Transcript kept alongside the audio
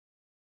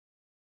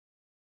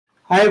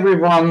Hi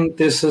everyone,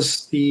 this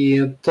is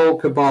the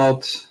talk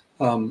about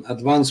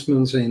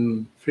advancements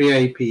in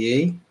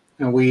FreeIPA,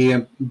 and we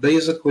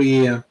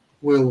basically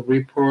will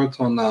report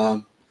on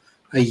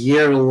a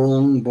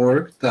year-long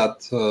work that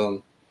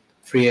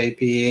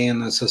FreeIPA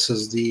and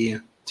SSSD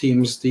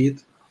teams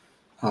did.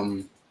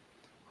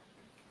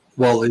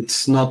 Well,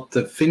 it's not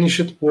the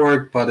finished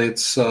work, but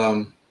it's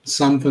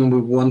something we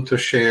want to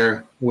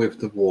share with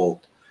the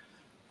world.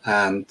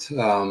 And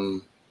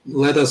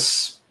let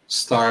us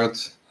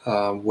start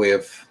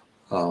with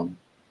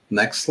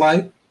next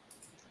slide.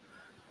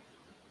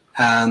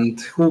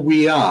 And who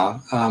we are.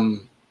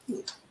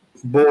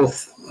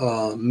 Both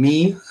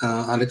me,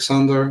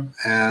 Alexander,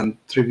 and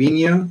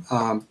Triviño,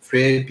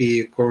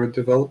 FreeIPA core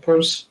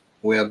developers.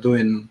 We are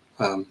doing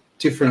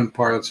different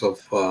parts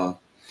of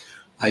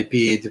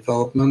IPA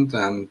development,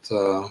 and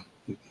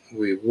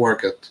we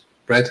work at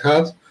Red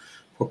Hat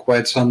for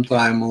quite some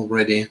time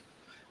already,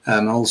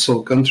 and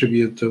also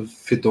contribute to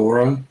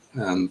Fedora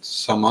and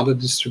some other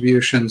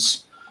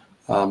distributions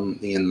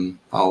in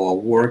our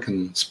work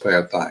and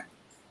spare time.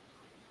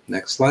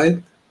 Next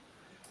slide.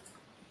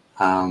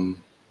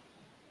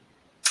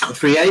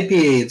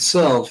 FreeIPA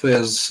itself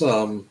is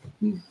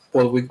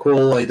what we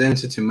call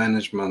identity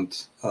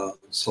management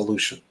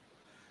solution.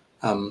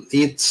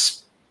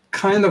 It's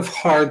kind of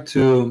hard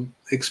to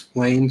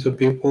explain to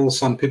people.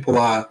 Some people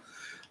are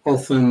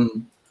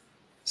often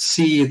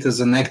see it as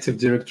an Active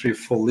Directory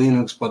for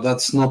Linux, but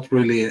that's not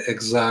really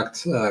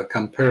exact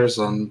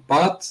comparison.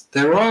 But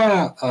there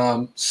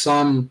are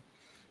some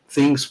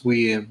things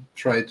we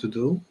try to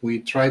do. We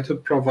try to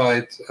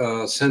provide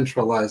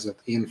centralized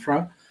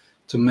infra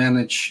to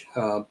manage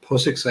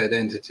POSIX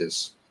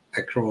identities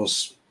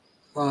across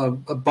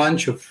a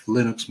bunch of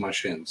Linux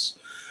machines.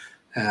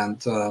 And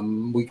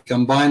we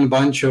combine a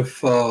bunch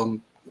of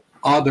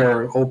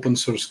other open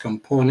source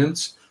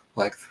components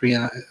like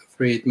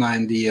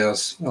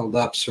 389DS,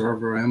 LDAP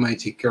server,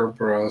 MIT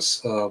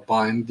Kerberos,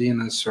 Bind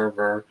DNS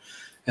server,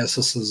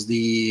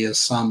 SSSD,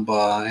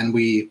 Samba, and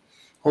we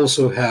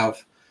also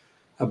have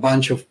a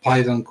bunch of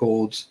Python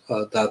code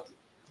that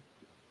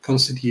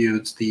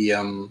constitutes the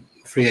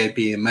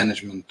FreeIPA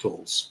management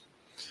tools.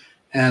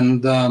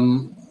 And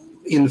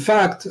in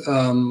fact,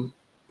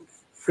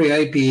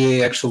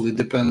 FreeIPA actually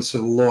depends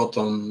a lot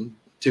on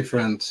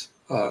different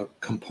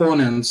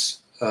components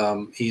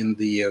in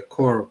the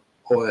core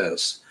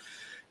OS.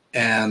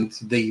 And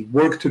they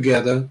work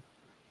together.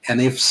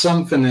 And if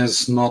something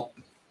is not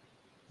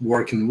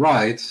working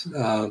right,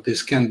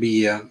 this can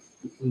be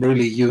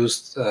really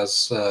used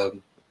as a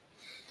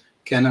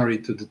canary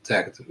to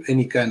detect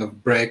any kind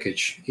of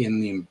breakage in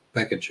the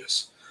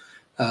packages.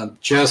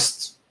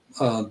 Just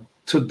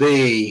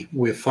today,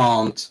 we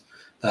found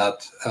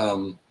that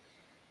an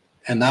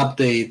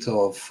update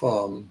of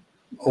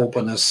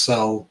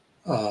OpenSSL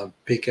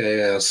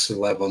PKS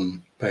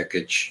 11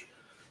 package,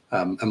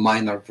 a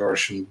minor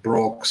version,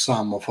 broke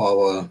some of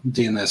our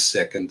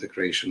DNSSEC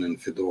integration in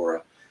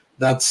Fedora.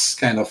 That's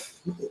kind of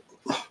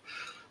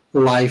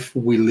life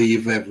we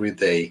live every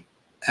day.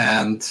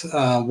 And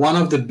one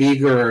of the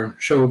bigger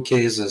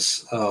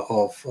showcases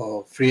of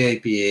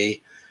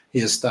FreeIPA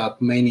is that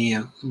many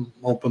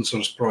open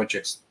source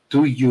projects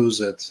do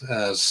use it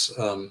as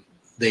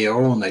their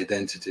own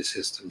identity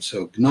system.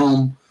 So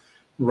GNOME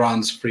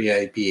runs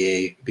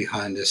FreeIPA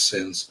behind the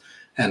scenes,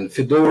 and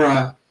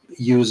Fedora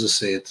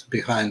uses it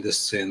behind the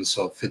scenes.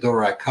 So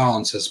Fedora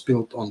accounts is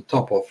built on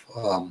top of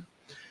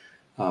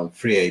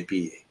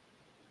FreeIPA.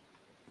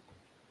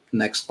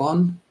 Next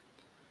one.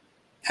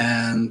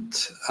 And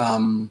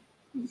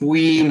if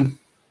we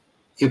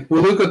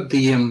look at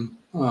the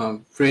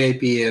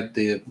FreeIPA at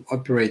the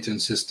operating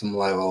system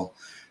level,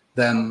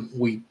 then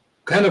we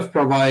kind of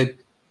provide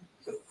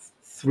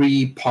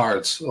three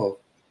parts of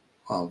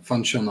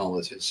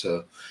functionality.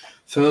 So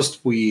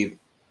first, we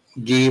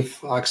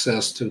give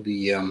access to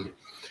the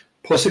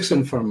POSIX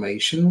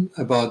information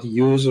about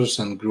users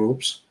and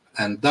groups,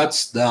 and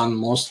that's done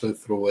mostly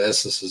through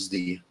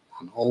SSSD.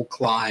 On all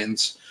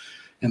clients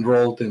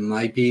enrolled in an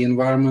IPA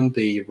environment,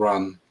 they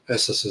run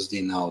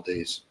SSSD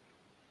nowadays.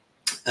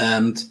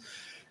 And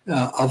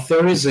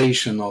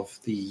authorization of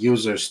the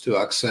users to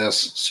access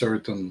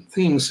certain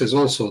things is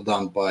also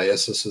done by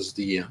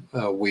SSSD,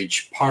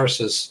 which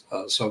parses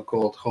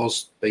so-called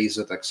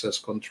host-based access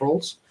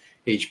controls,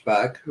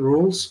 HBAC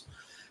rules,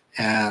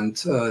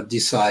 and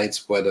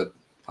decides whether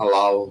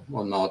allow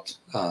or not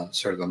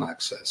certain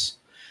access.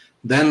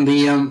 Then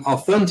the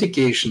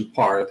authentication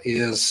part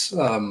is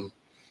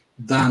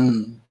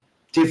done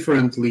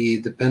differently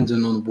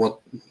depending on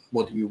what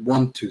you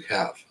want to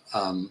have.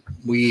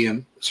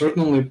 We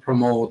certainly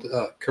promote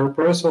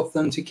Kerberos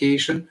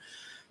authentication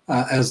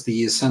as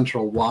the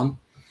central one,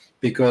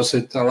 because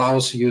it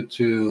allows you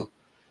to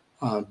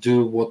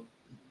do what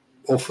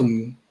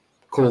often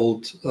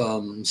called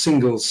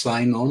single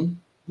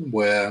sign-on,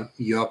 where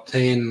you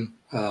obtain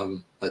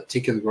a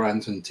ticket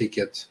granting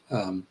ticket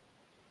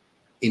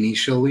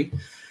initially,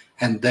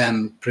 and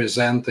then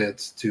present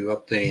it to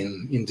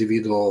obtain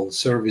individual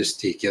service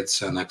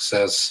tickets and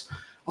access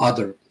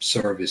other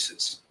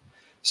services.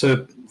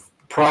 So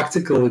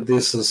practically,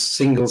 this is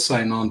single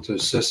sign-on to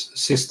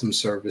system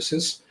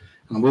services,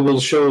 and we will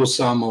show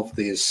some of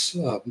these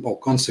or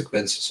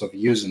consequences of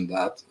using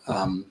that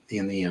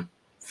in the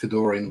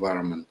Fedora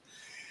environment.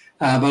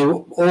 But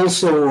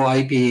also,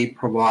 IPA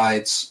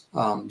provides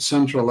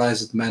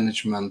centralized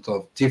management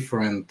of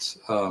different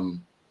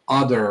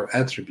other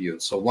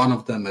attributes. So one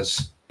of them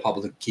is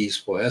public keys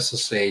for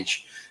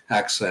SSH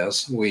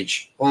access,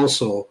 which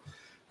also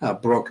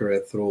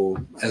brokered through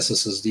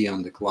SSSD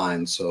on the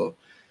client. So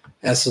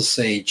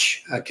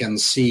SSH can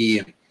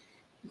see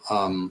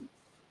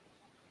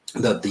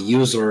that the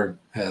user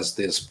has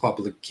this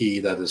public key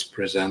that is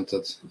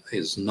presented,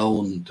 is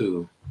known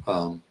to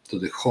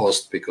the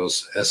host,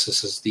 because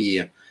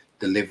SSSD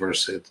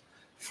delivers it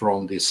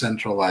from the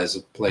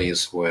centralized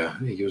place where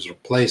the user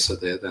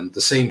placed it, and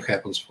the same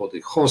happens for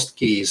the host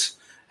keys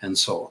and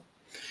so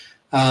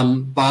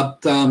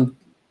on.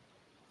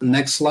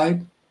 Next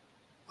slide.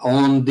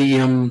 On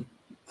the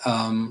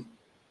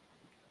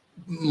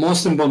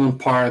most important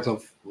part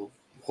of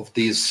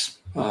this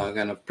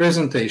kind of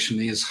presentation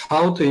is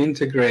how to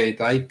integrate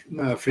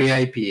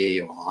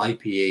FreeIPA, or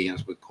IPA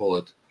as we call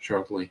it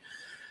shortly,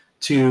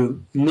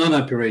 to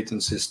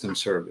non-operating system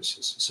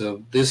services.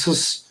 So this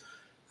is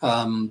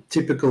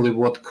typically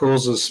what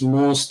causes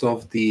most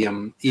of the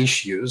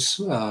issues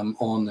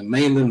on the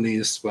mailing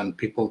list when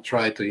people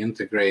try to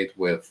integrate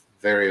with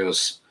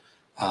various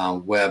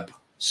web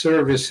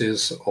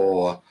services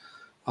or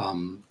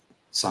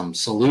some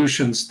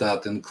solutions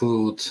that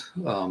include,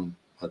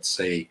 let's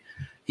say,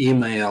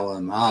 email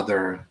and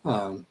other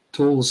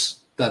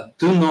tools that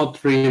do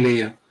not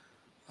really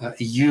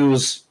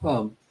use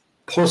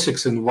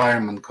POSIX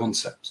environment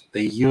concepts.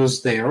 They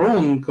use their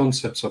own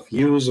concepts of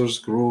users,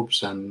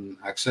 groups, and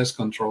access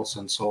controls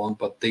and so on,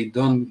 but they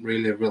don't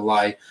really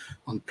rely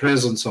on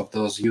presence of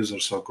those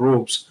users or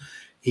groups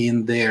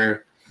in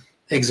their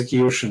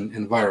execution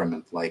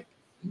environment, like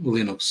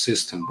Linux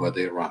system where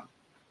they run.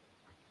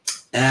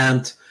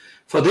 And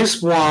for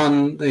this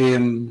one,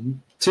 the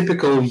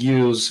typical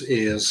use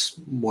is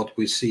what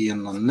we see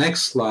in the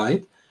next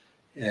slide,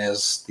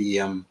 as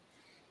the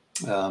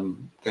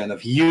kind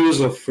of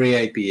use of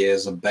FreeIPA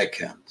as a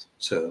backend.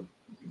 So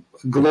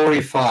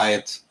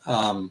glorified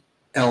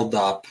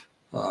LDAP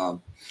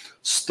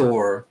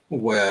store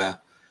where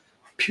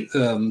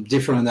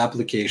different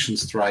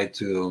applications try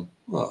to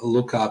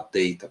look up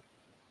data.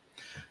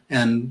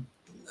 And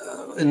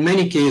in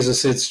many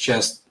cases, it's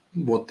just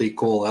what they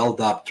call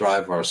LDAP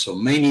drivers. So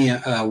many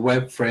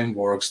web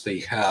frameworks, they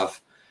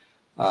have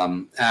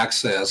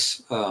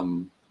access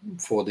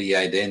for the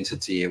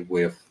identity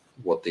with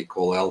what they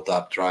call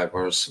LDAP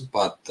drivers,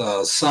 but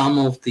some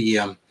of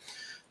the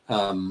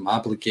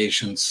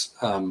applications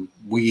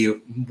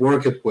we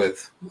work it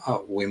with,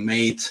 we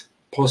made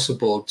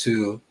possible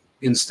to,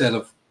 instead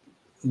of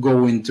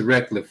going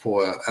directly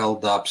for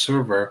LDAP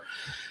server,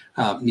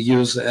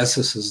 use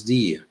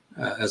SSSD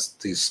as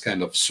this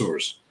kind of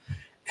source.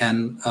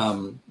 And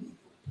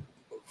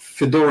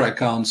Fedora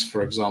accounts,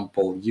 for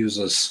example,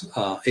 uses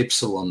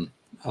Epsilon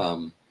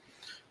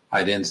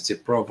identity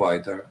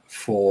provider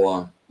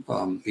for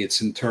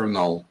its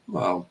internal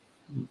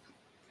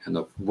kind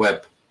of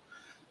web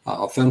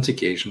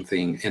authentication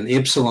thing. And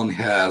Epsilon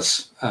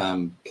has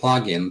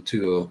plugin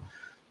to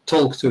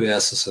talk to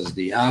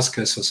SSSD, ask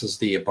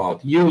SSSD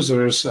about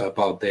users,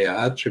 about their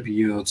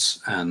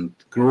attributes and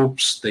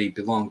groups they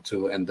belong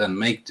to, and then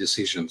make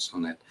decisions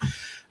on it.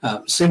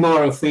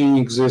 Similar thing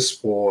exists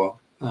for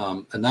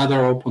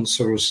another open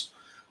source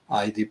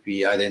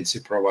IDP, identity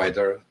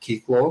provider,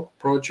 Keycloak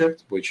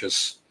project, which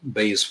is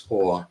base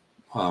for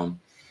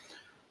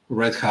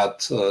Red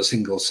Hat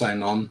single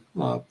sign-on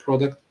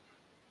product.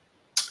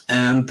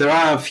 And there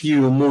are a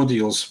few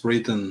modules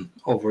written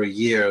over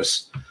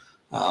years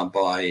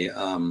by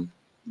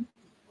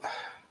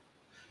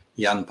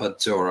Jan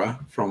Padzora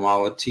from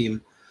our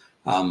team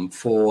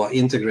for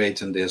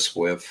integrating this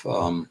with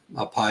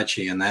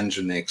Apache and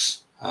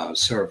Nginx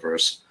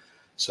servers.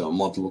 So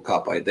mod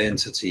lookup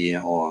identity,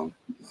 or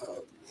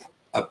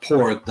a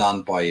port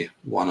done by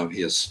one of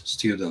his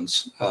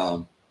students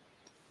to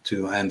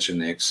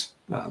Nginx,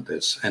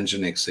 this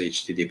Nginx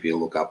HTTP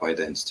lookup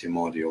identity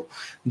module.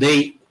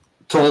 They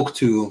talk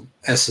to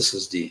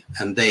SSSD,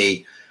 and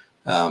they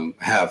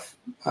have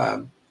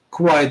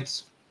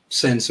quite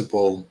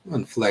sensible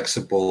and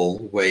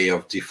flexible way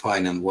of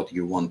defining what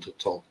you want to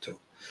talk to.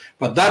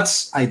 But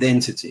that's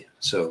identity,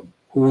 so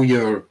who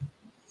you're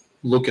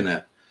looking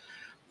at.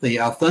 The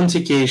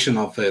authentication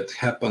of it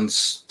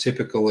happens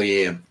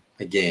typically,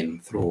 again,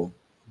 through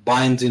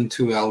binding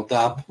to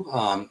LDAP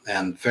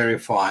and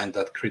verifying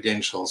that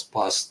credentials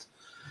passed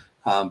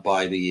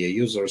by the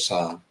users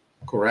are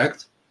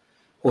correct,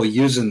 or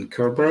using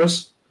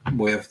Kerberos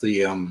with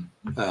the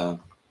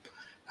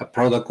a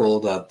protocol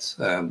that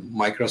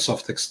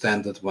Microsoft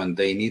extended when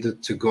they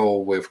needed to go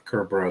with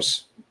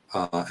Kerberos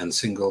and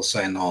single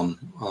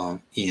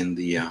sign-on in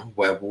the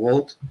web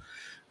world.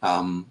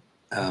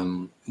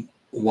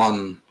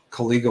 One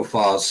colleague of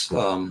us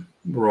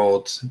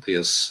wrote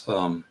this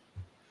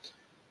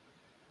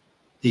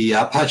the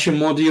Apache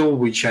module,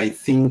 which I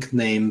think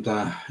named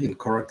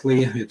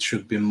incorrectly. It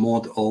should be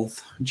mod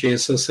auth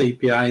JSS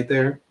API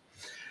there.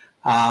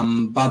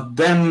 But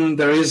then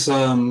there is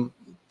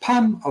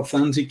PAM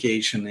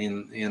authentication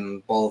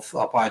in both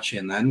Apache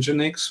and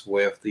Nginx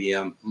with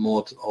the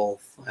mod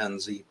auth and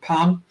the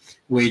PAM,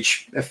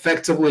 which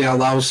effectively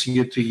allows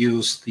you to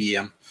use the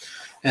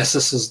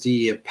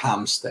SSSD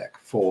PAM stack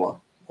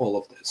for all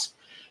of this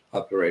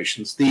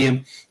operations.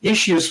 The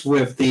issues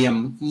with the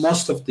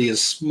most of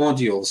these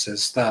modules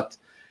is that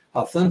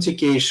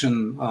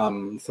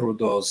authentication through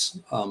those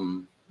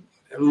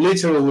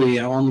literally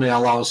only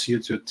allows you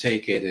to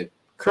take a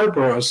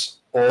Kerberos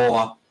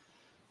or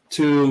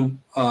to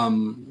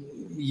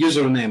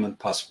username and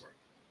password,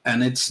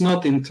 and it's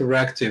not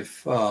interactive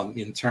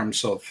in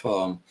terms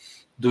of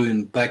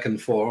doing back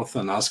and forth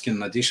and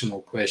asking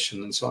additional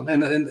questions and so on,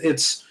 and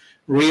it's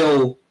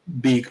real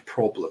big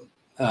problem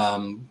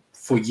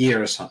for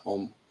years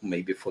or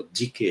maybe for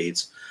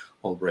decades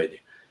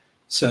already.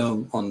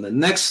 So on the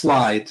next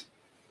slide,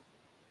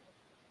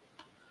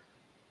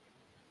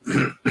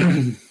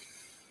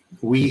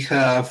 we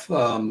have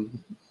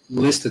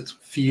listed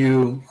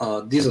few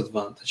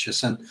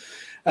disadvantages,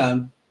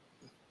 and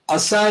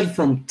aside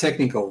from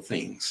technical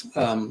things,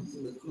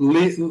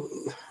 really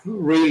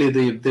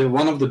the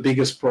one of the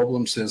biggest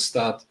problems is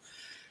that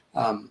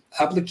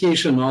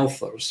application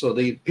authors, so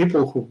the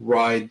people who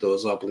write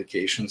those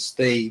applications,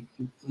 they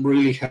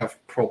really have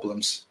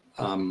problems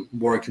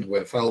working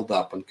with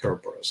LDAP and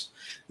Kerberos.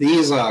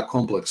 These are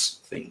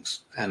complex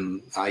things,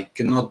 and I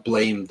cannot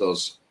blame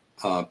those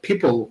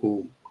people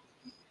who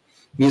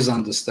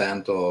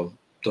misunderstand or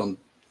don't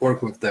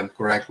work with them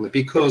correctly,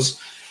 because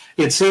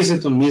it's easy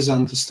to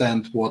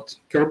misunderstand what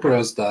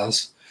Kerberos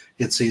does.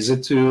 It's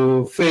easy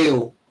to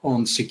fail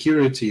on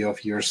security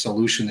of your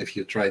solution if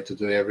you try to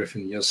do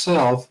everything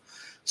yourself.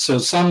 So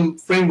some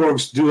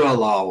frameworks do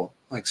allow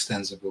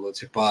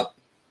extensibility, but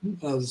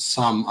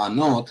some are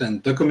not,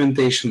 and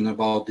documentation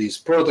about these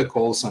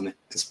protocols and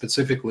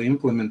specifically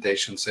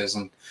implementations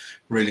isn't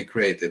really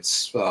great.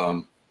 It's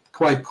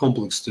quite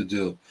complex to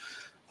do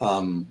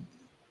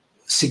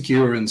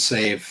secure and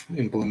safe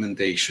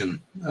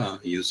implementation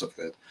use of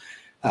it.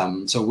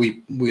 So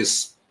we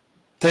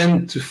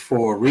tend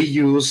for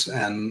reuse,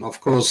 and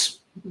of course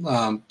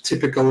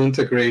typical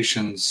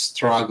integration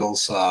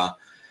struggles are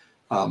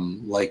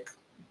like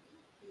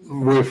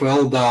with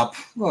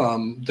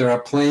LDAP, there are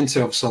plenty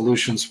of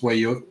solutions where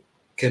you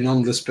can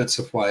only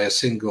specify a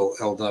single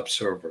LDAP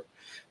server.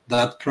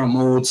 That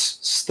promotes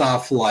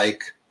stuff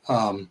like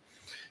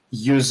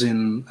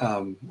using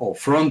or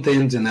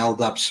front-end in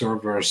LDAP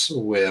servers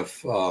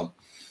with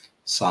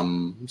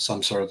some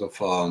sort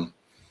of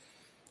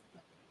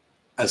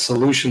a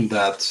solution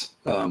that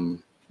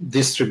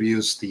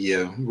distributes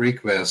the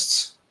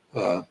requests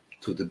to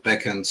the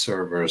backend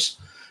servers,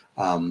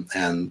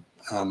 and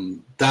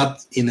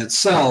that in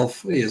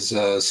itself is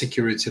a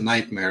security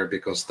nightmare,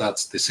 because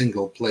that's the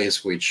single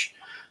place which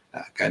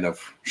kind of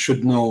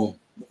should know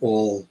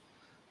all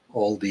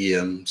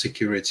the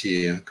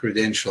security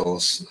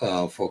credentials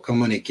for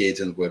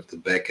communicating with the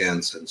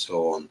backends and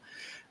so on.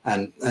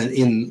 And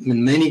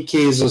in many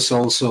cases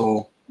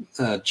also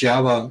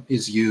Java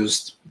is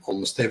used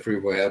almost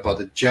everywhere, but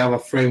the Java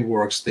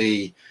frameworks,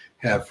 they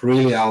have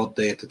really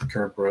outdated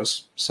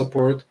Kerberos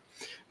support.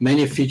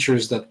 Many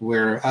features that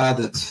were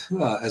added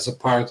as a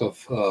part of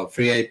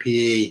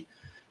FreeIPA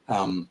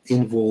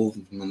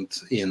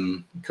involvement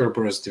in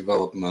Kerberos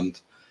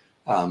development,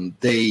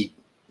 they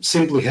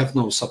simply have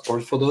no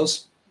support for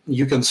those.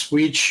 You can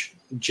switch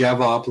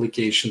Java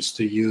applications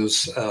to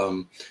use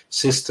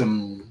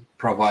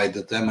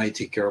system-provided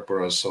MIT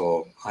Kerberos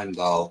or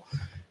Heimdall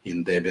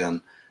in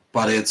Debian,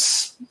 but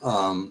it's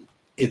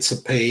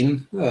a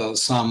pain.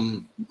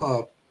 Some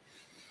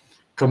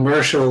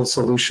commercial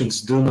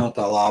solutions do not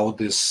allow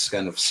this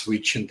kind of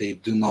switch, and they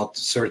do not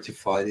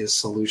certify these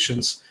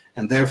solutions,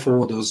 and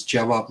therefore those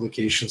Java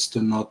applications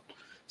do not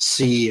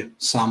see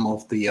some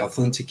of the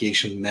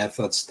authentication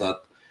methods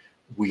that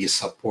we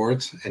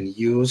support and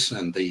use,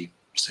 and they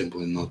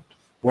simply not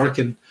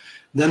working.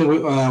 Then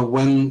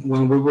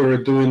when we were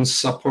doing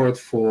support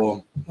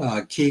for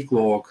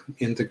Keycloak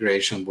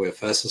integration with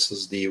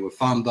SSSD, we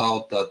found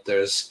out that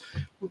there's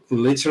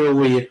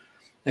literally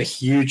a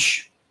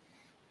huge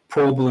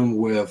problem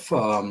with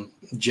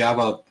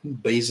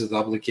Java-based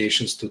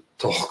applications to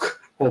talk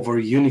over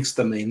Unix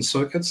domain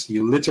sockets.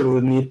 You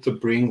literally need to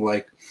bring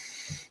like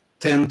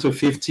 10 to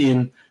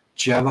 15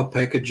 Java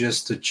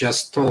packages to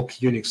just talk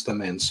Unix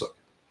domain socket.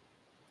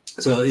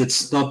 So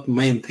it's not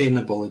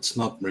maintainable, it's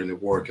not really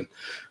working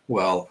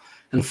well.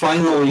 And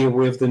finally,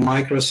 with the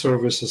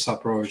microservices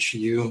approach,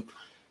 you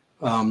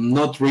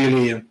not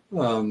really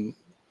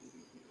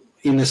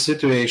in a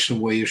situation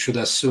where you should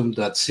assume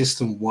that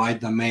system-wide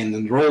domain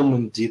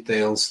enrollment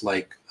details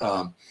like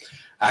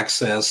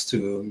access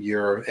to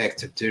your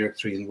Active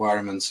Directory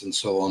environments and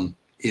so on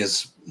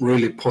is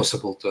really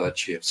possible to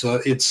achieve.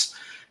 So it's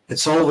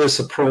always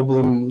a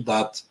problem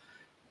that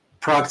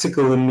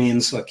practically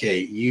means, okay,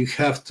 you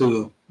have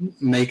to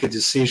make a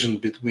decision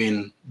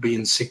between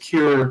being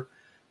secure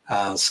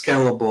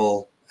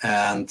scalable,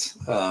 and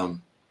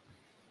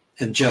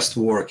just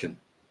working,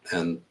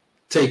 and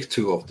take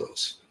two of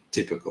those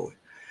typically.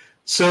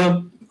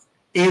 So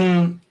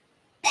in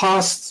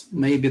past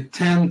maybe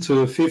 10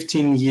 to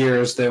 15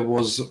 years, there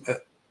was a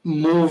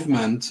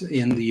movement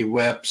in the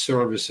web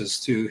services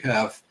to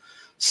have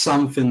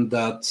something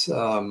that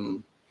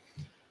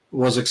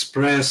was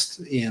expressed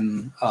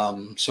in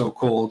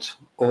so-called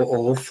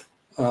OAuth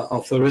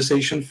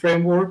authorization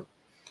framework,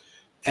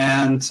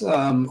 and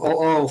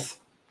OAuth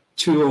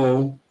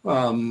 2.0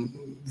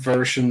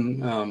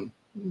 version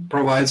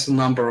provides a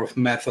number of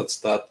methods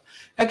that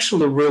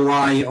actually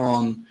rely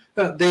on,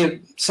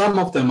 some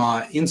of them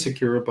are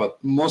insecure,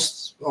 but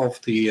most of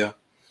the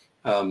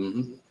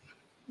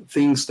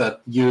things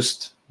that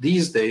used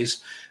these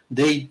days,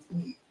 they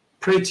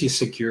pretty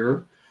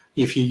secure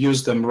if you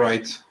use them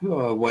right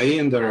way,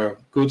 and there are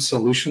good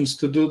solutions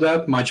to do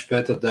that, much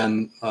better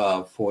than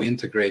for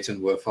integrating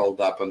with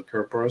LDAP and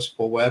Kerberos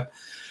for web.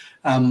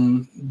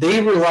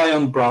 They rely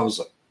on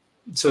browser.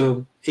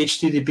 So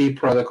HTTP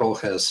protocol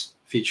has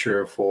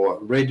feature for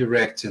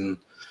redirecting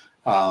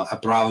a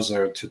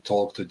browser to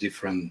talk to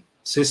different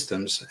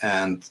systems,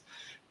 and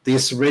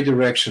this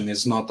redirection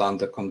is not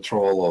under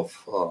control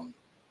of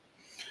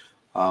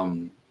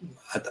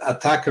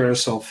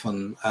attackers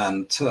often,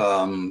 and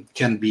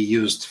can be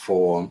used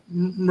for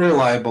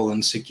reliable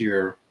and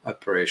secure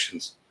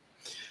operations.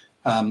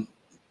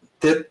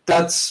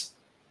 That's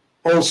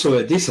also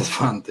a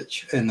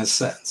disadvantage in a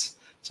sense.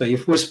 So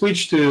if we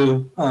switch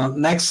to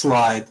next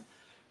slide,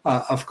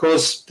 of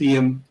course,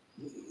 the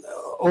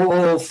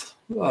OAuth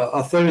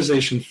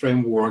authorization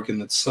framework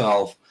in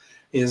itself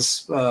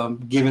is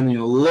giving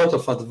you a lot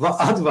of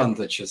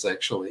advantages,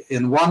 actually.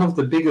 And one of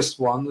the biggest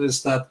ones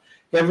is that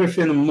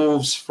everything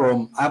moves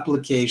from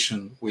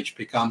application, which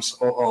becomes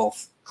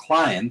OAuth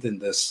client in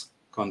this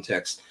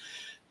context,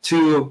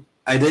 to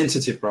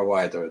identity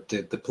provider,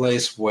 the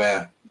place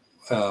where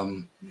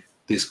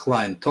this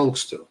client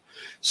talks to.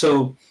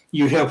 So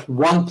you have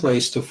one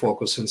place to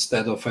focus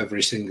instead of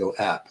every single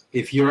app.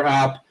 If your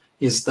app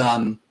is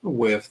done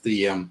with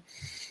the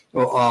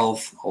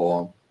OAuth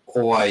or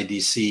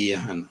OIDC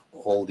and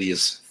all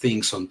these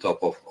things on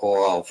top of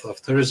OAuth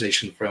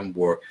authorization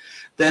framework,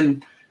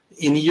 then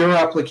in your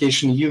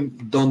application, you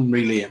don't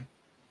really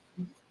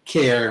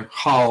care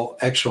how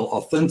actual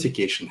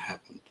authentication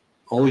happened.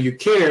 All you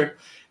care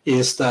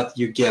is that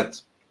you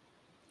get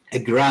a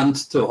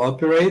grant to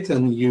operate,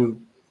 and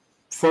you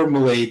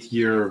formulate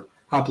your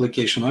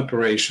application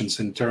operations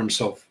in terms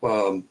of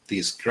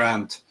this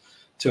grant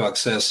to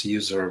access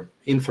user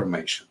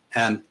information.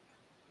 And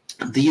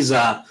these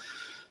are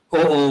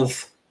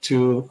OAuth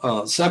to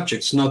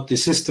subjects, not the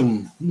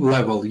system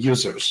level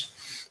users.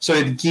 So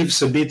it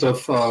gives a bit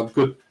of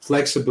good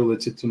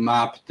flexibility to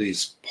map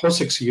these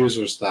POSIX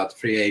users that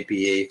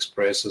FreeIPA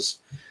expresses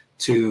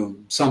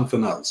to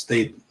something else.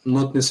 They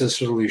not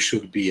necessarily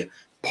should be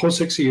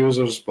POSIX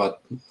users,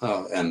 but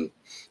and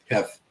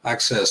have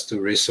access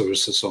to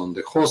resources on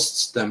the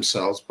hosts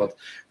themselves, but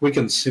we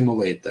can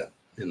simulate that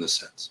in a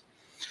sense.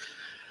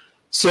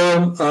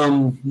 So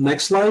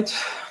next slide.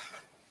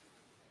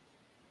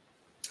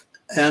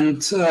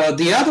 And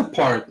the other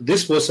part,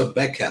 this was a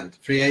backend.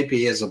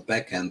 FreeIPA is a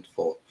backend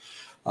for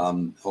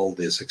all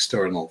these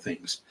external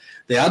things.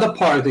 The other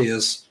part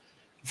is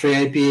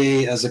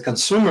FreeIPA as a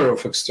consumer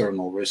of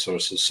external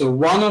resources. So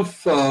one of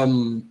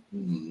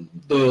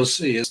those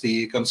is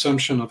the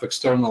consumption of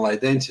external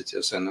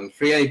identities. And in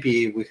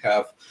FreeIPA, we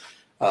have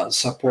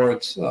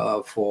support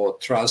for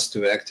trust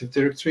to Active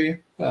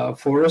Directory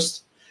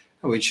forest,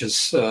 which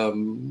is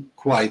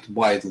quite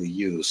widely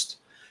used.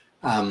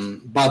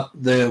 But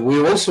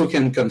we also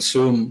can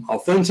consume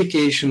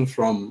authentication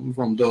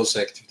from those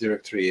Active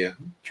Directory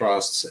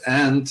trusts,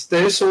 and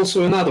there's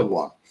also another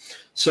one.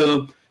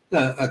 So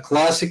a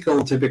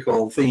classical,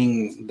 typical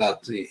thing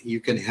that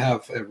you can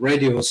have a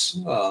Radius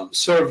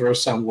server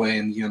somewhere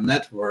in your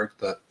network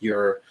that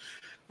your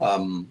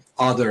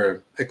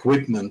other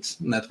equipment,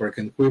 network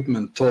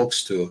equipment,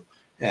 talks to,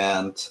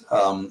 and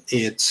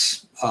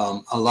it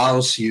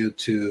allows you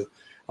to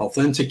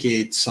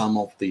authenticate some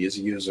of these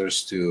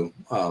users to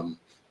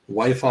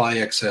Wi-Fi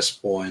access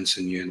points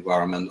in your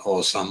environment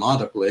or some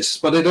other places,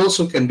 but it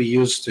also can be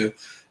used to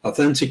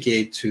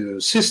authenticate to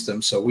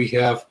systems. So we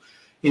have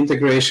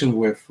integration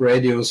with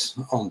Radius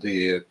on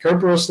the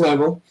Kerberos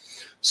level.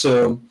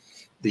 So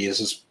this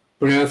is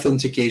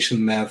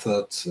pre-authentication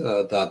method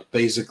that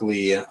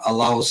basically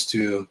allows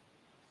to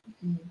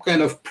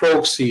kind of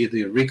proxy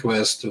the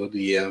request to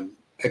the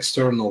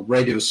external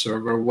Radius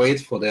server, wait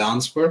for the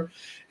answer,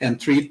 and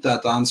treat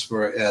that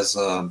answer as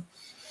a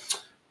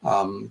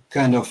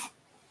kind of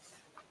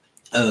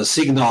a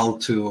signal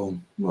to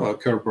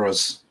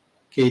Kerberos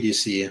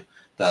KDC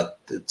that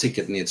the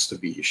ticket needs to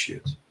be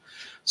issued.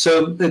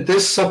 So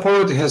this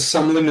support has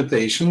some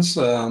limitations.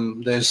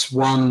 There's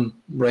one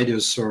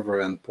Radius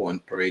server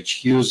endpoint per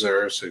each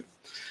user, so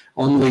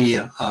only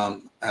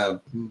a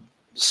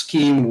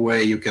scheme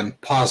where you can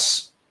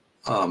pass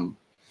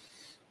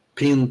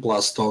PIN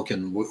plus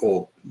token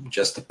or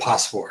just a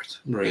password,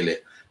 really,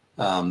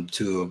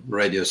 to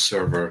radio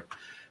server,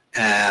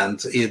 and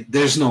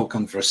there's no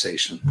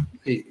conversation.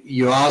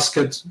 You ask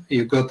it,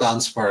 you got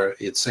answer,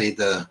 it's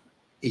either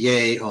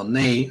yay or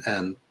nay,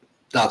 and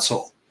that's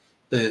all.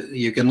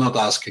 You cannot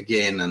ask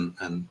again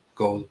and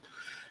go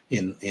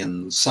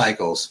in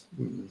cycles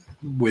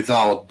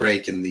without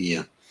breaking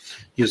the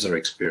user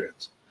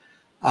experience.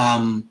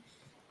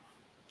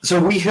 So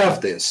we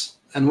have this,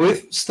 and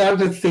we've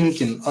started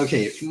thinking,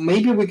 okay,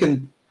 maybe we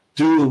can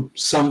do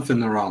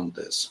something around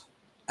this.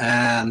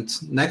 And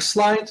next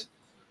slide.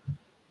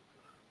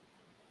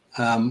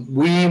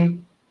 We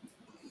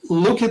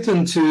look it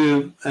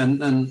into,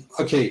 and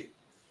okay,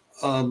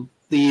 the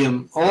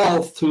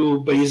OAuth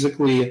 2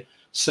 basically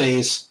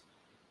says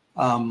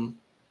OAuth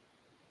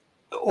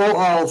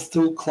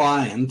 2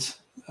 client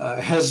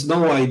has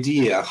no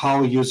idea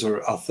how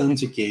user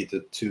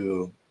authenticated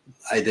to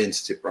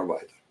identity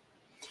provider.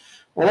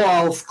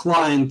 OAuth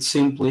client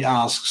simply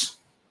asks,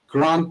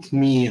 grant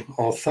me,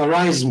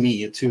 authorize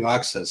me to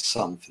access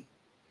something,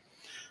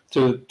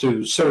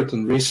 to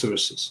certain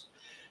resources.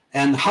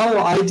 And how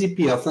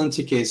IDP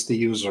authenticates the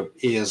user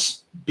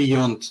is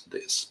beyond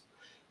this.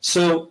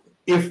 So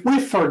if we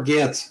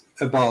forget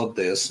about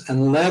this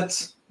and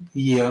let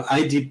the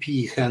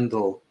IDP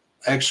handle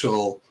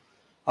actual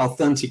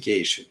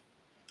authentication,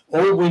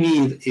 all we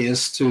need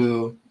is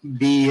to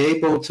be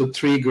able to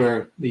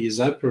trigger these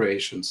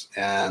operations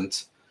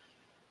and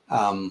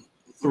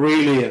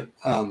really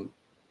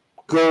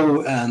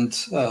go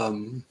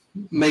and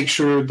make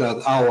sure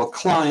that our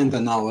client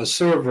and our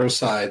server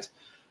side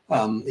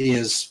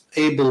is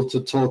able to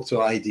talk to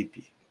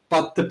IDP.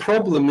 But the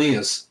problem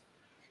is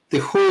the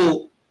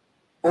whole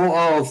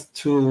OAuth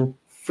 2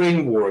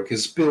 framework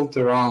is built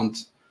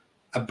around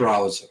a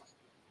browser.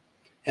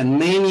 And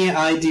many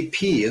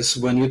IDPs,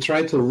 when you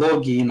try to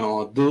log in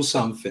or do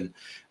something,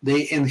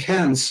 they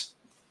enhance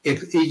a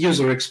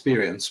user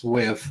experience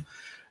with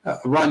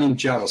running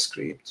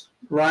JavaScript,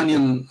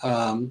 running,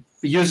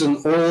 using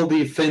all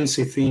the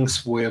fancy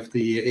things with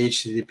the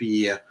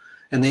HTTP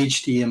and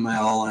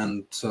HTML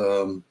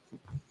and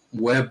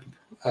web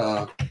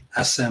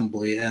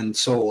assembly and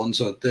so on.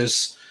 So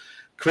there's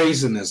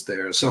craziness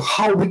there. So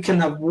how we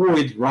can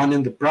avoid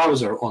running the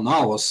browser on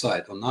our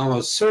side, on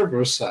our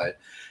server side?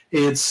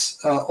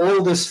 It's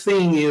all this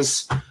thing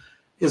is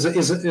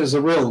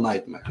a real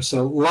nightmare.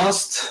 So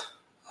last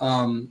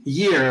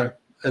year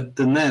at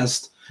the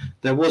Nest,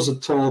 there was a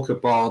talk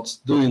about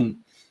doing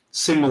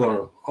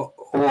similar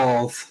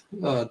OAuth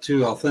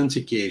 2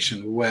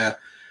 authentication, where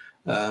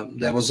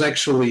there was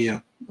actually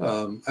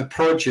a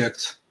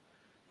project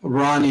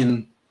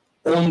running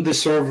on the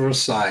server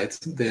side.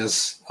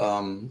 There's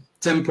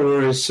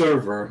temporary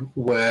server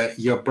where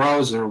your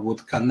browser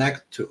would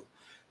connect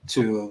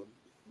to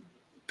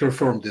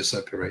perform this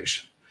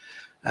operation,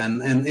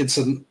 and it's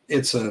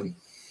a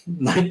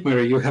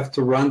nightmare. You have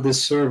to run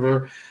this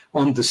server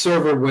on the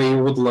server where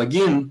you would log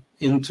in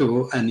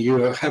into, and you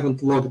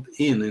haven't logged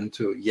in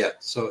into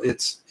yet. So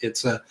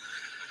it's a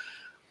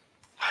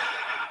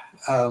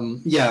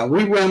yeah,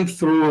 we went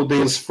through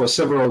this for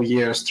several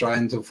years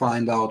trying to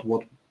find out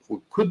what we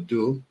could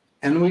do,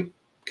 and we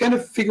kind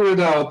of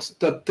figured out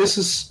that this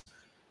is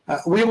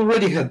we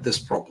already had this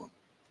problem.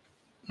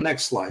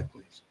 Next slide,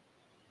 please.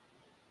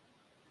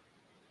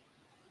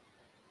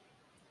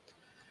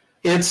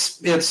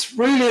 It's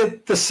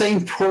really the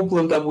same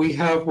problem that we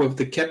have with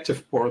the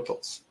captive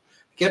portals.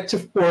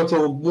 Captive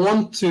portal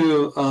want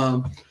to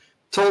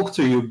talk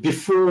to you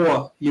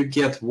before you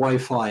get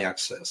Wi-Fi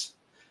access.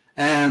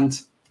 And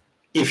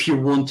if you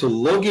want to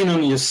log in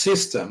on your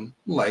system,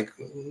 like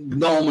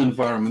GNOME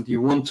environment,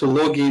 you want to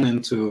log in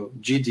into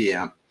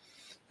GDM,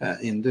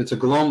 into the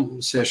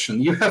GNOME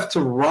session, you have to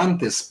run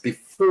this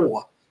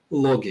before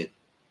login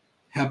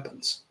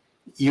happens.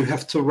 You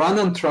have to run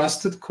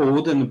untrusted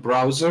code in the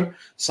browser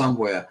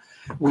somewhere.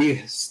 We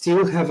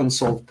still haven't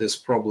solved this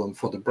problem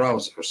for the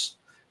browsers.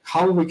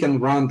 How we can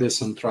run this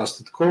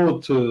untrusted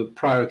code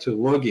prior to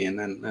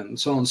login and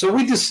so on. So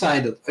we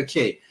decided,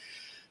 okay,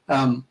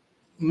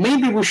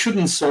 maybe we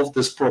shouldn't solve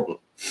this problem.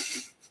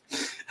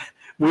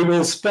 We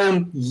will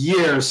spend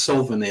years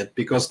solving it,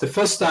 because the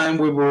first time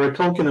we were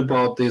talking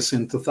about this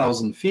in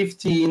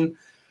 2015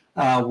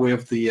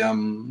 with the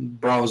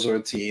browser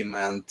team,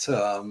 and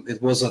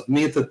it was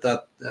admitted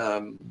that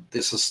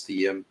this is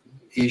the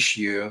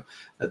issue.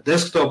 The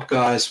desktop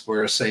guys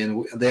were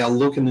saying they are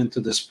looking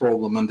into this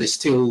problem, and they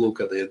still look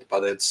at it,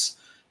 but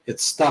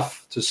it's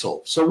tough to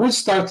solve. So we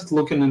started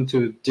looking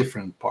into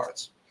different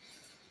parts.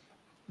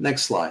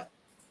 Next slide.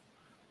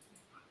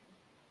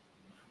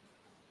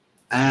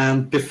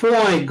 And before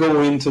I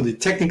go into the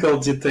technical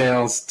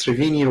details,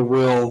 Triviño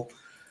will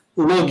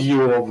log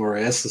you over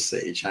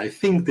SSH. I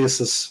think this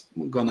is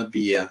going to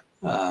be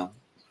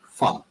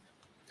fun.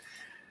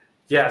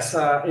 Yes,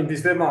 in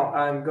this demo,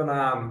 I'm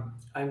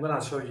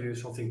gonna show you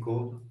something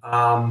cool.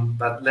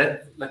 But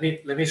let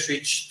me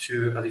switch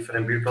to a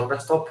different virtual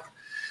desktop.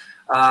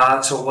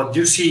 So what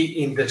you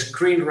see in the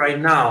screen right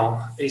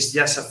now is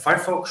just a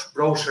Firefox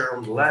browser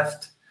on the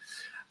left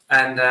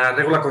and a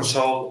regular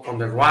console on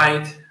the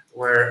right,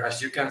 where,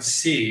 as you can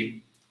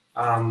see,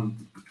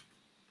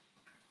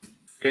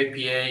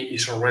 FreeIPA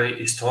is already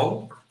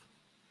installed.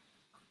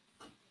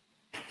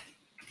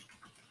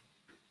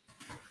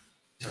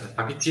 So the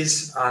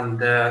packages,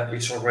 and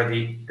it's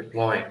already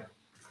deployed.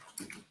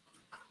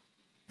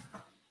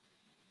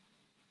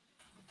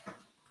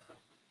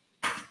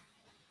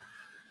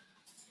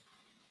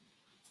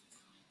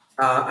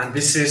 And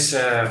this is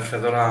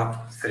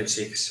Fedora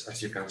 36,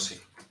 as you can see.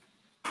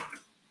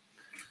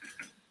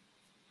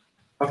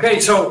 Okay,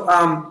 so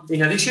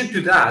in addition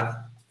to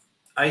that,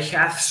 I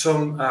have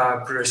some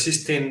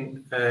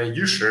pre-existing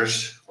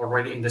users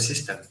already in the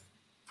system.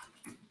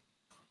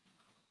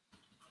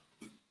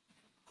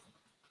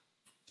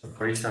 So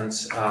for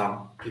instance,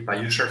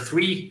 FreeIPA user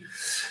 3,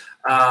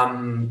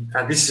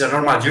 and this is a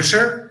normal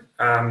user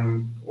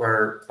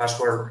where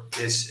password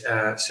is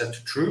set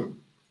to true.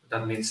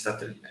 That means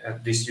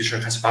that this user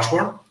has a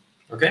password,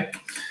 okay?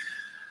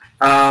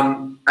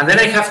 And then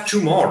I have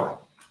two more.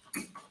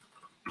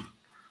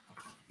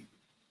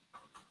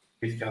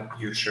 GitHub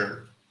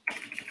user.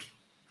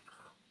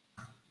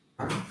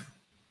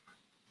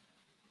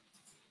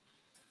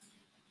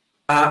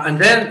 And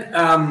then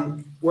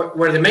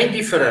where the main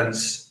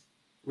difference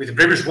with the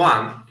previous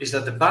one is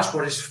that the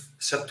password is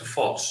set to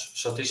false.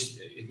 So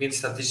it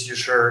means that this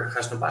user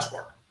has no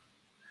password.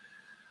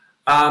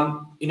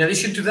 In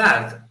addition to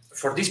that,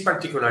 for this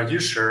particular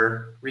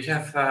user, we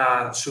have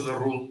a sudo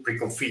rule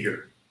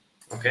pre-configured.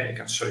 Okay, I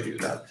can show you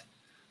that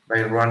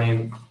by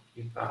running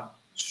FreeIPA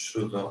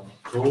sudo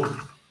rule.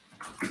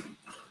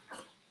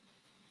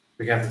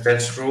 We have the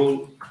test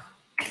rule.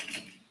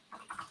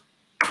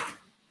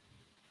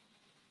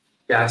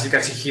 Yeah, as you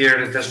can see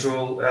here, the test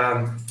rule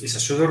is a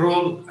sudo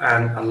rule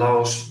and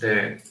allows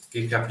the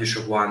GitHub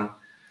user one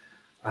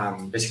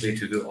basically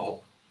to do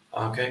all.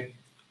 Okay.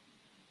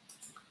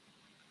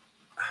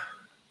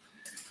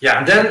 Yeah,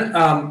 and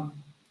then,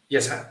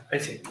 yes, I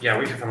think, yeah,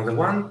 we have another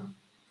one.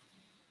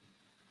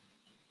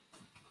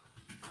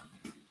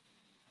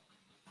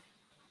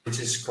 This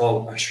is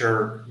called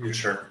Azure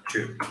User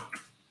 2.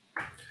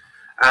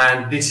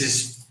 And this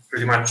is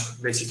pretty much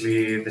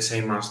basically the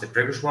same as the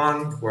previous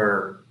one,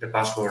 where the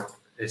password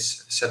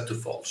is set to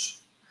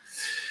false.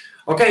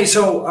 Okay,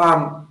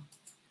 so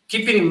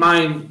keeping in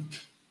mind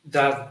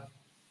that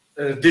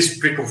this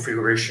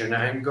pre-configuration,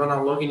 I'm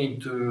gonna log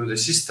into the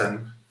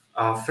system.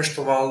 First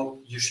of all,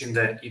 using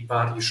the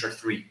FreeIPA user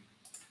 3.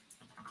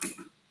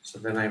 So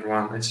then I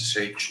run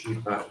SSH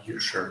FreeIPA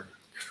user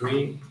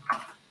 3.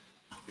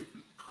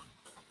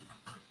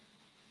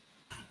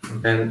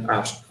 And then,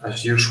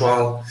 as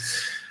usual,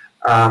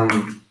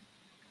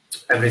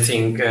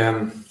 everything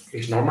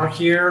is normal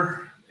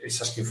here. It's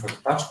asking for the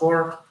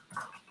password.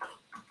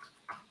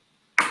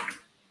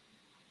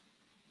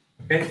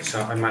 Okay,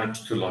 so I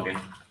managed to log in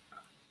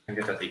and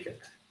get a ticket.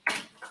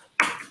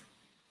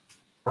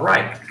 All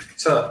right,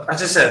 so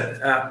as I said,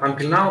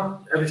 until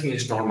now, everything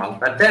is normal.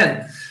 But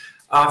then,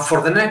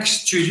 for the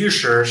next two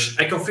users,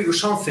 I configure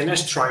something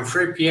extra in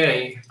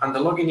FreeIPA, and the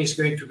login is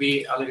going to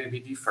be a little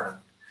bit different.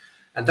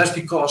 And that's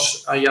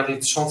because I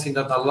added something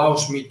that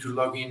allows me to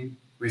log in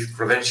with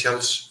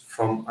credentials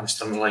from an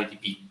external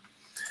IDP.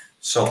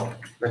 So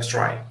let's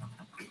try.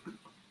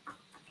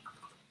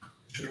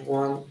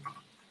 One.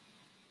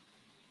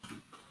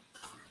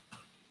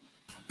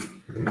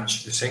 Pretty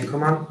much the same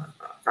command.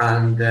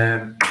 And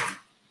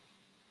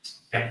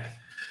yeah,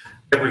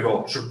 there we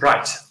go.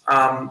 Surprise.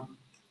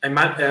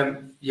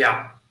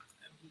 Yeah.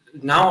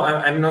 Now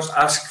I'm not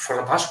asked for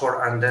the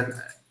password, and then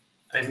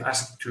I'm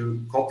asked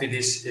to copy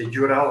this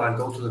URL and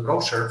go to the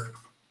browser,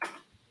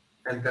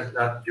 enter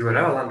that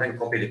URL, and then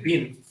copy the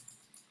pin.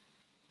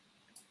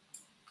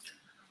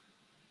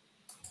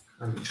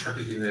 And insert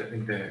it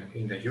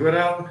in the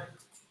URL.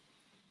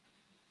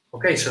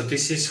 Okay, so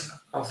this is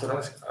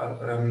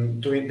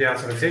doing the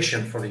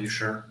authorization for the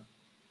user.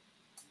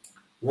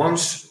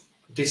 Once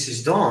this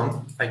is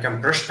done, I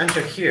can press enter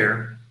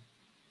here,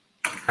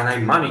 and I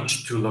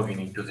manage to log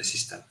into the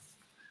system.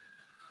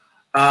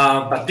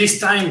 But this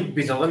time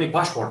with a learning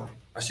password,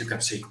 as you can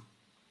see.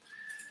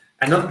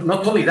 And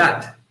not only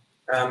that,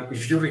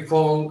 if you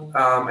recall,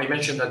 I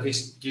mentioned that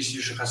this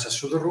user has a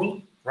sudo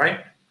rule,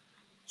 right?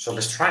 So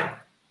let's try.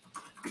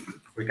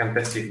 We can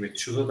test it with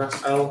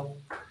sudo-l.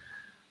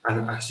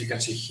 And as you can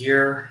see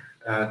here,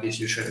 this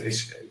user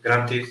is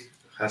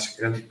has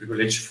granted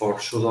privilege for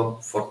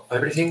sudo for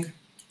everything,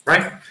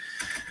 right?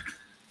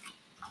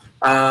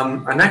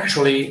 And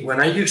actually, when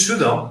I use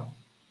sudo,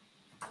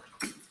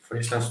 for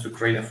instance, to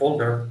create a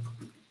folder,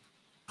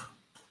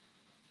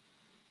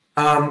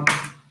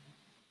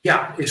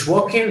 yeah, it's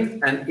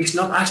working, and it's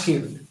not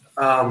asking.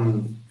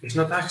 It's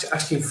not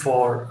asking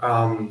for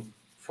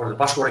the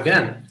password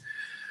again.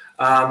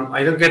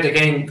 I don't get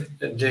again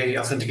the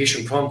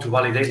authentication prompt to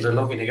validate the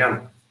login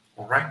again.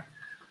 All right,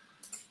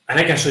 and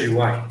I can show you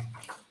why.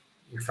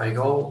 If I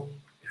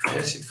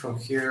exit from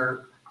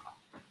here,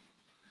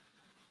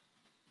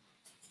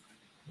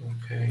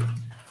 okay.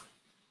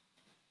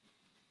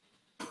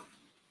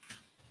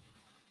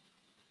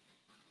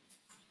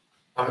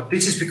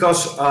 This is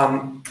because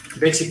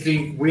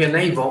basically we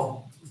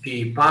enable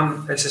the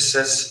PAM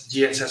SSS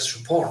GSS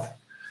support.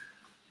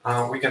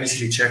 We can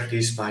easily check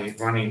this by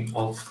running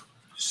auth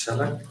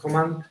select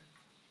command.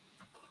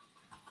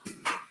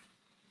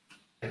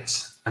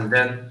 Yes. And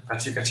then,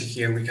 as you can see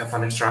here, we have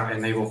an extra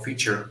enable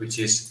feature, which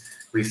is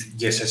with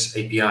GSS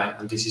API.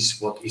 And this is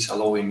what is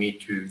allowing me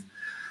to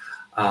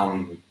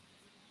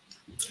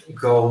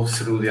go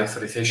through the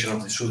authorization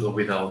of the sudo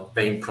without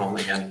paying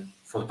prompt again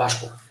for the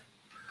password.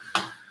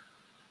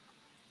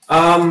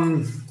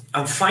 And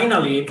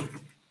finally,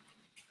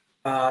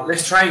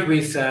 let's try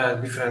with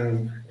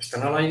different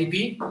external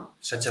IDP,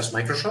 such as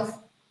Microsoft,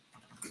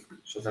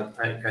 so that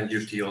I can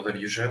use the other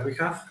user we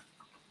have.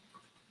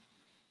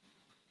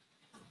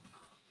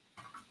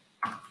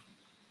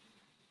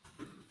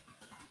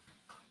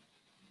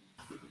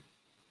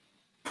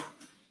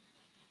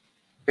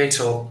 Okay,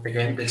 so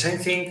again, the same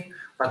thing,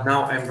 but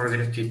now I'm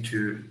redirected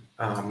to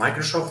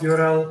Microsoft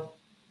URL.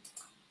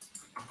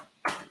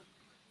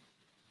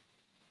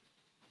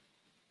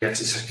 Yes,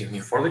 it's asking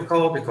me for the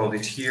code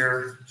is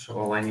here. So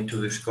all I need to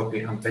do is copy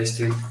and paste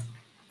it.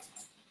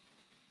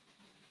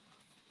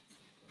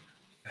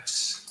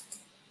 Yes.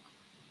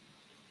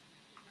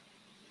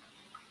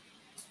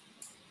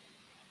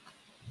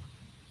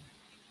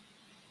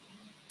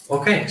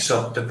 Okay,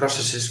 so the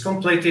process is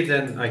completed,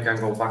 and I can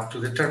go back to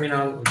the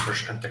terminal and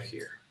press enter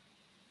here.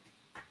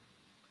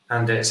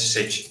 And the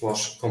SSH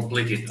was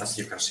completed, as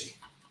you can see.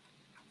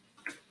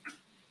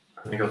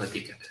 And I got the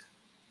ticket.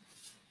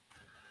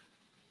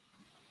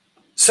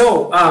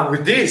 So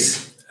with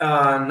this,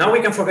 now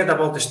we can forget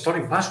about the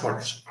storing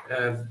passwords.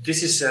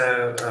 This is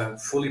a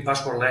fully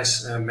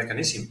passwordless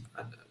mechanism,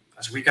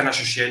 as we can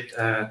associate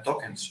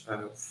tokens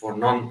for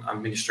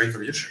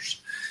non-administrator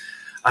users.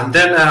 And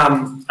then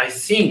I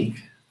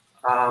think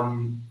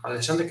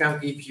Alexander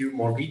can give you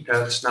more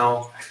details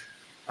now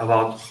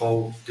about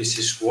how this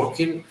is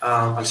working.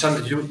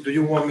 Alexander, do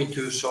you want me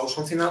to show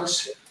something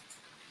else?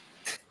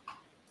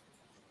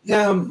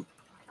 Yeah,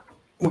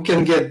 we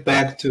can get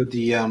back to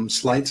the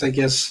slides, I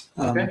guess.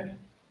 Okay.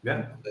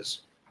 Yeah.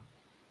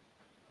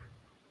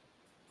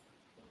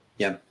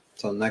 Yeah.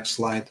 So next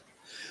slide.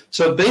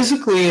 So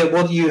basically,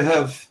 what you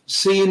have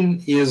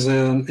seen is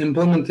an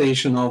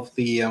implementation of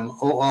the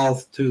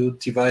OAuth to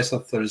device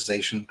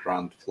authorization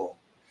grant flow.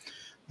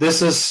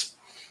 This is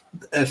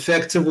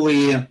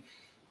effectively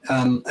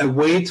a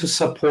way to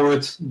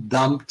support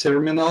dump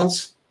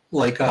terminals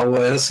like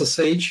our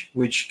SSH,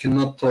 which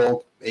cannot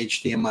talk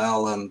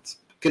HTML and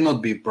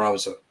cannot be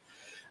browser.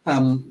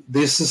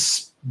 This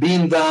is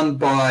being done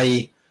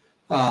by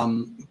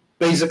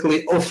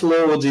basically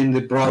offloading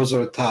the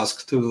browser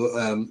task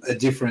to a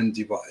different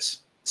device.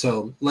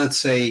 So let's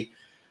say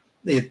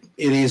it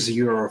is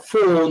your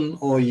phone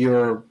or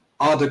your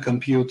other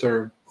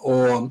computer,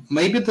 or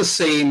maybe the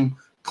same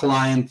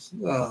client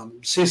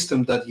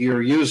system that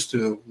you're used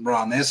to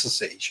run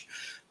SSH,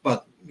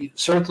 but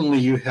certainly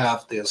you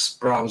have this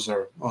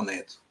browser on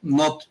it,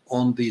 not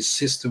on the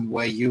system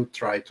where you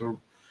try to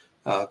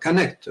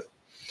connect to.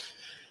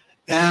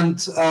 And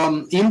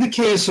in the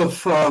case of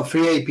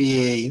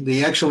FreeIPA,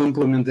 the actual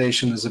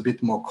implementation is a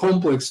bit more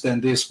complex than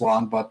this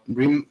one, but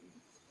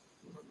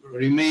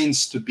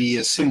remains to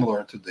be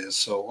similar to this.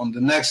 So on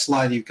the next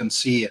slide, you can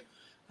see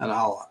an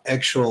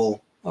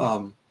actual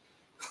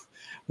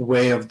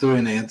way of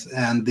doing it,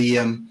 and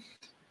the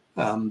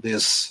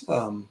this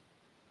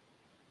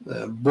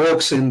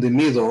box in the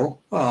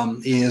middle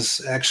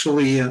is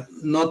actually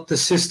not the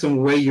system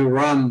where you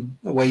run,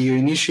 where you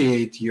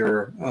initiate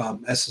your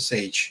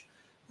SSH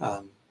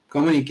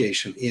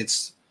communication.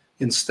 It's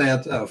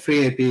instead a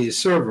FreeIPA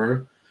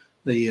server.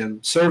 The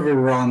server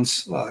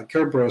runs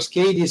Kerberos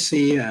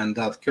KDC, and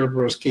that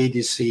Kerberos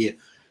KDC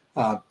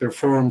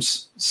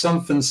performs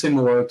something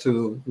similar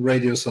to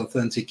Radius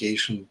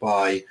authentication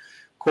by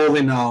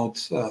calling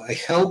out a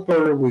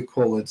helper. We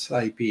call it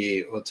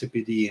IPA or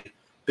TPD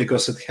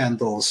because it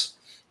handles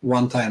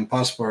one-time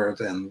password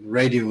and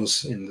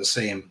Radius in the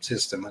same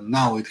system. And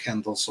now it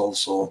handles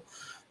also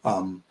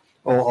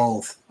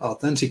OAuth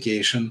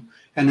authentication.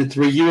 And it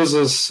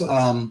reuses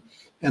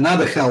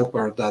another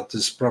helper that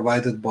is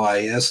provided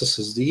by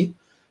SSSD,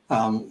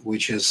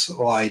 which is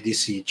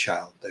OIDC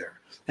child there.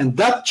 And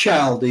that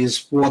child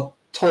is what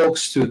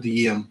talks to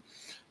the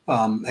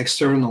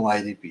external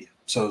IDP.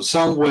 So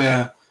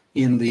somewhere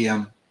in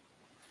the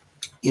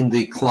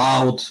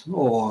cloud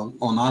or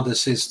on other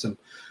system,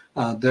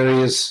 there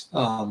is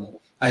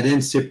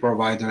identity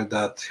provider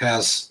that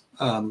has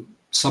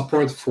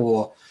support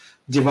for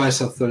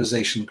device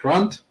authorization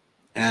grant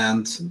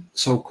and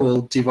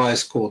so-called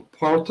device code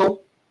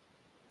portal.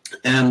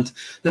 And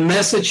the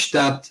message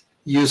that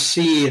you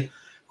see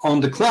on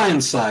the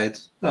client side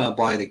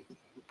by the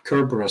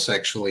Kerberos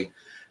actually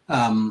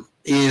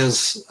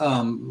is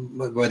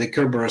by the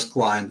Kerberos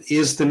client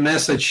is the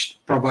message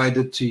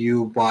provided to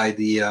you by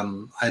the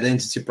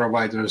identity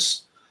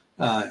providers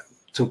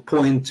to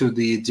point to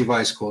the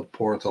device code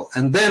portal.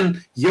 And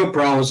then your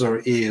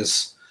browser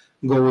is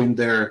going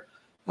there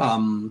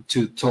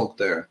to talk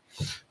there.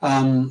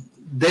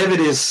 David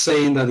is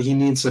saying that he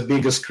needs a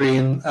bigger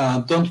screen.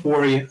 Don't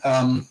worry.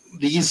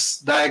 These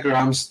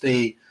diagrams,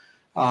 they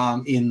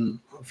in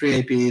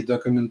FreeIPA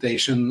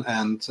documentation,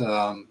 and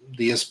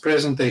this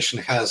presentation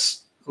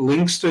has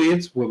links to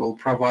it. We will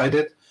provide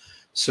it,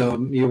 so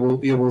you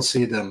will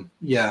see them.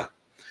 Yeah,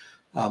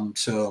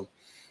 so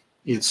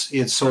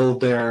it's all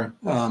there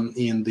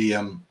in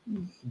the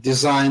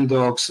design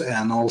docs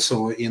and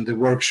also in the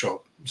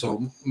workshop.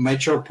 So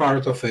major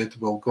part of it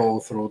will go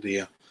through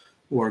the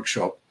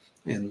workshop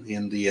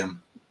in the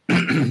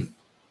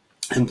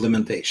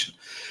implementation.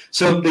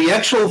 So the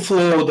actual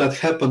flow that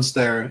happens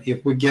there,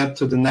 if we get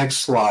to the next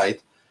slide,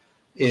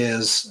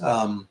 is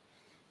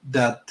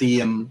that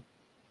the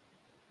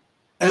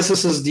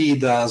SSSD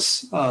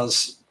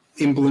does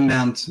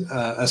implement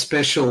a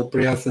special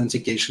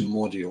pre-authentication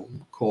module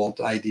called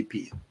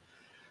IDP.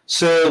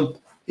 So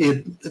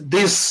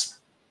this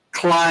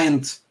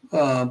client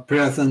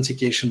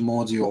pre-authentication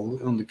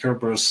module on the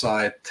Kerberos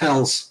side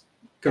tells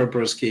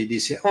Kerberos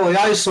KDC, oh,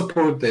 I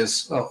support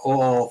this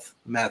OAuth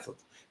method,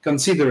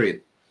 consider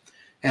it.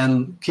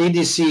 And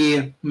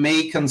KDC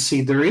may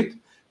consider it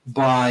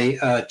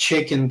by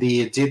checking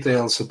the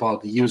details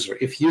about the user.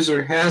 If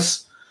user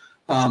has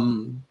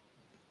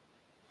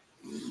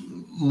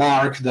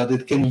marked that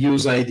it can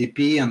use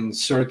IDP and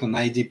certain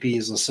IDP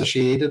is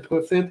associated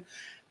with it,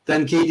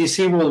 then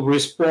KDC will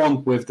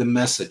respond with the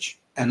message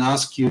and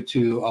ask you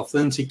to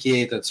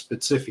authenticate at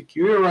specific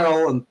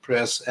URL and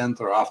press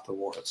enter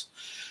afterwards.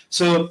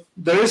 So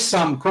there is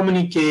some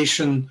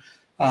communication,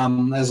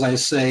 as I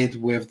said,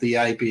 with the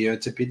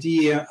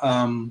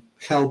IP-OTPD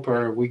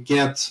helper. We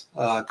get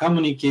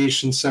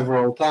communication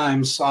several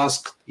times,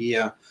 ask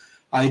the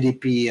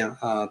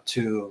IDP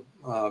to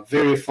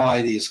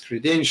verify these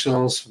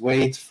credentials,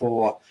 wait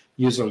for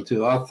user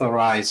to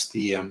authorize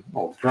the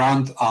or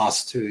grant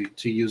us to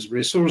use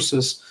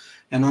resources,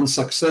 and on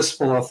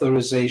successful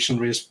authorization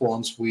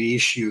response, we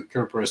issue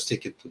Kerberos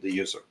ticket to the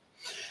user.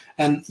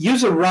 And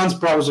user runs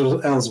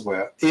browser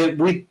elsewhere.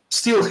 We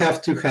still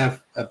have to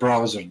have a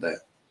browser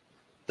there.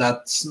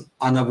 That's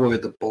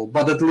unavoidable,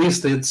 but at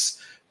least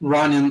it's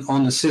running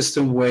on a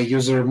system where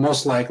user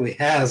most likely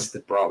has the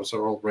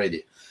browser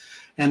already.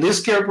 And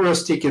this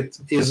Kerberos ticket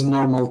is a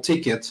normal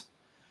ticket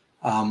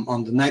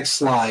on the next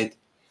slide,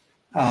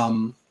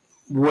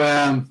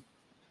 where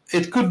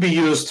it could be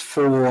used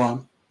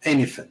for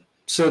anything.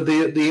 So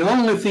the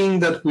only thing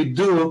that we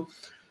do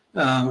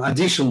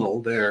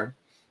additional there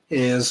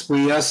is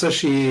we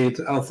associate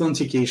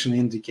authentication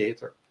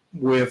indicator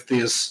with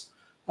this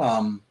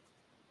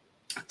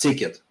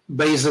ticket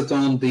based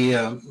on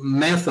the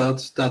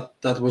method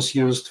that was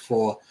used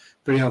for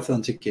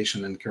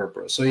pre-authentication in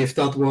Kerberos. So if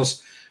that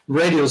was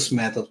radius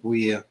method,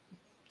 we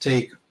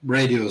take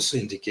radius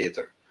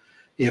indicator.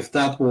 If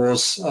that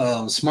was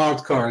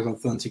smart card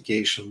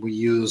authentication, we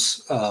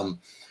use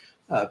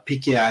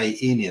PKI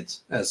init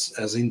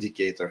as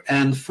indicator.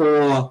 And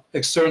for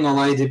external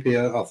IDP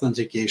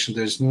authentication,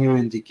 there's new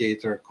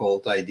indicator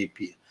called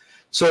IDP.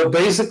 So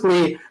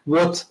basically,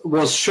 what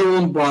was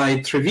shown by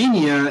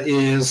Triviño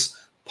is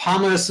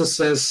PAM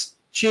SSS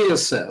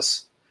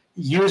GSS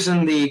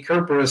using the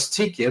Kerberos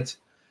ticket,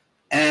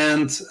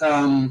 and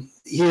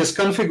his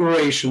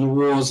configuration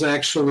was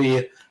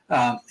actually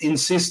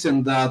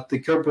insisting that the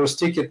Kerberos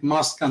ticket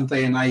must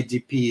contain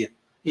IDP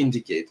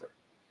indicator.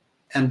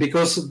 And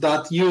because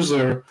that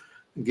user,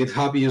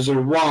 GitHub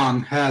user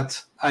 1, had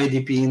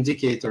IDP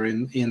indicator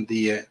in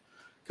the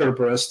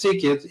Kerberos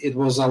ticket, it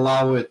was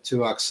allowed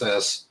to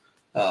access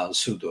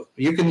sudo.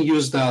 You can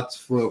use that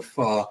with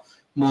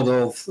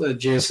model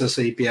JSS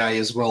API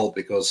as well,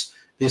 because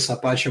this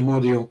Apache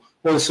module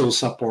also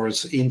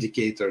supports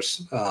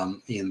indicators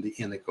in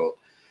the code.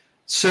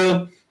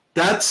 So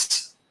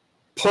that's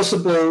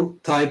possible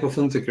type of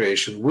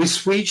integration. We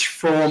switch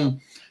from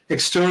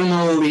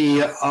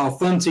externally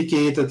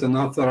authenticated and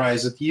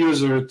authorized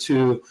user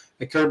to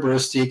a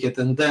Kerberos ticket,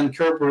 and then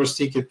Kerberos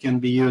ticket can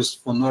be used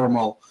for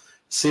normal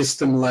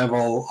system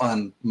level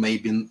and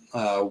maybe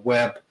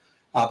web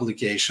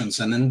applications.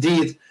 And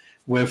indeed,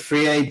 with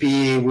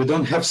FreeIPA, we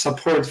don't have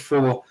support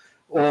for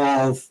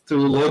OAuth to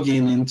log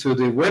into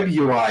the web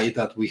UI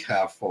that we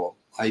have for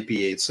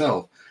IPA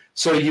itself.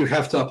 So you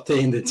have to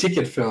obtain the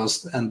ticket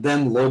first and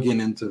then log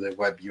into the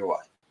web UI.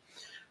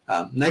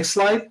 Next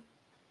slide.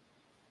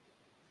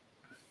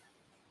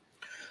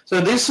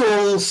 So this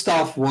all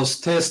stuff was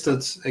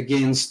tested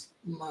against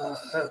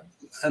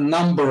a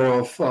number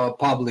of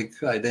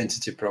public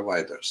identity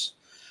providers.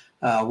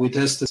 We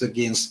tested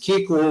against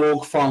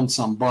Keycloak, found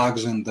some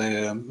bugs in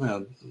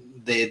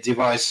the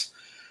device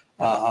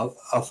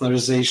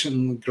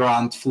authorization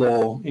grant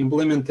flow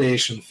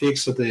implementation,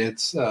 fixed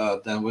it.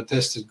 Then we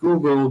tested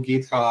Google,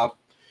 GitHub,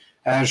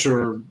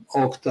 Azure,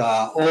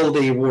 Okta, all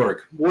they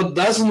work. What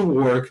doesn't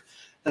work,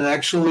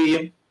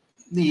 actually,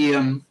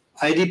 the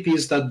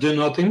IDPs that do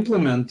not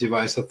implement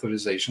device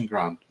authorization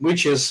grant,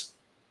 which is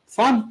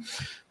fun,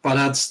 but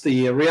that's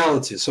the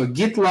reality. So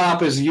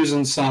GitLab is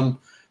using some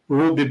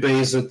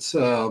Ruby-based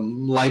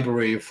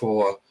library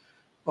for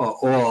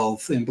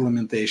OAuth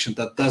implementation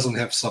that doesn't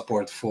have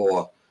support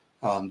for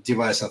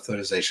device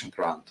authorization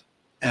grant.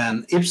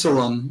 And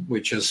Epsilon,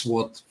 which is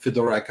what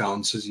Fedora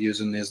accounts is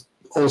using, is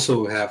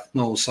also have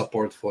no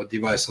support for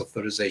device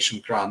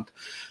authorization grant.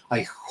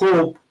 I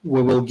hope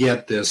we will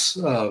get this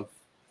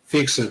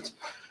fixed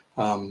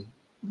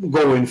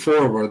going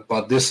forward,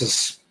 but this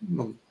is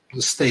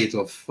the state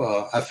of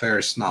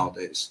affairs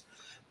nowadays.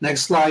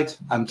 Next slide.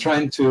 I'm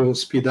trying to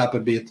speed up a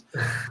bit.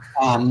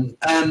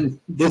 And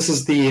this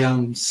is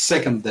the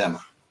second demo.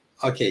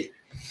 Okay.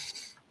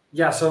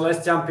 Yeah, so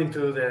let's jump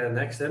into the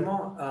next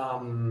demo.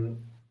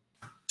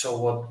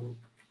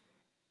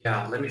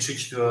 Let me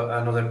switch to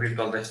another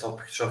virtual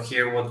desktop. So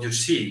here what you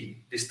see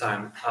this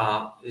time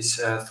is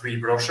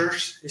 3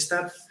 browsers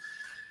instead.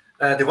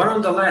 The one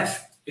on the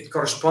left, it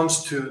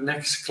corresponds to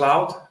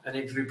Nextcloud, and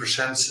it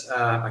represents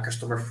a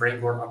customer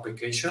framework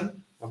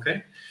application,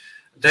 okay?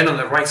 Then on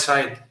the right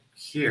side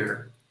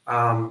here,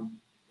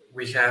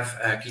 we have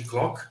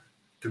KeyCloak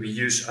to be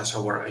used as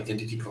our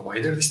identity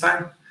provider this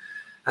time.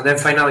 And then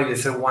finally, the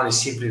third one is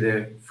simply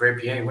the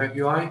FreeIPA web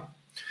UI.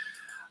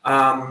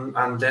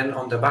 And then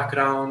on the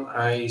background,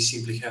 I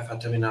simply have a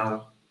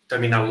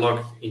terminal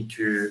logged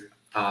into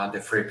the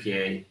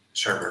FreeIPA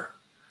server.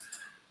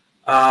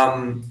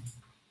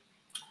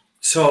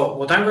 So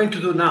what I'm going to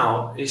do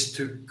now is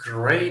to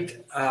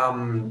create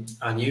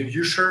a new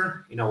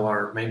user in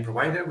our main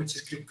provider, which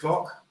is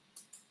KeyCloak.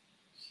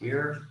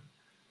 Here,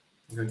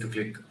 I'm going to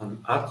click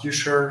on Add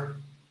User.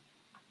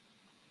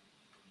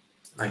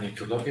 I need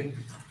to log in.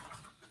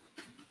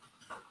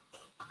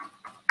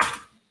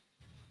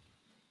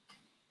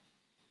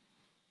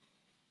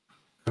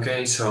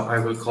 Okay, so I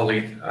will call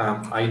it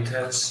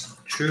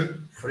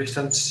iTest2, for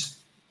instance.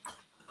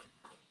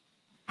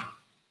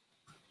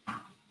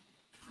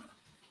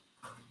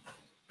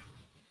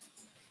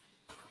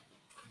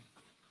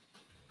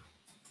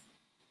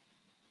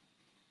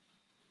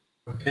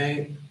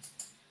 Okay.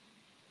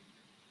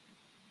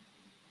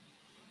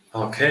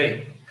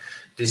 Okay,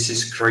 this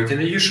is creating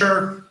a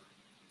user,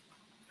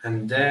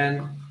 and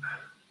then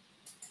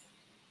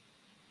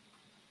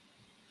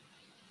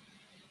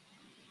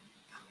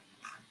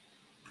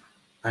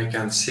I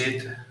can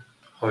see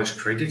how it's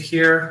created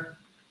here.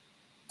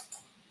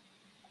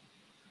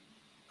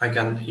 I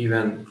can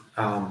even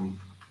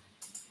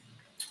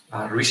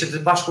reset the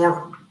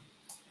password.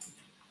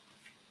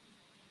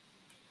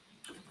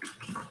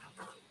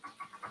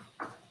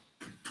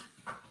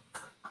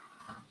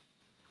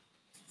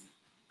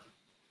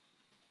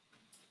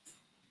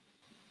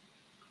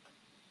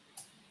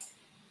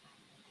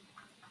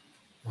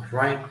 All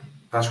right,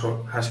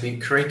 password has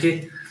been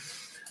created.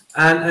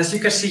 And as you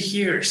can see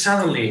here,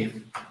 suddenly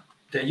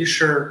the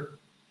user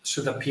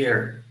should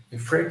appear in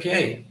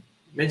FreeIPA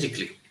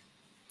magically.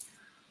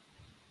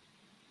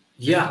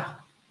 Yeah,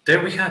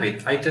 there we have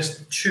it.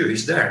 iTest2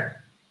 is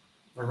there.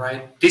 All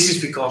right. This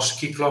is because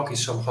KeyCloak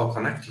is somehow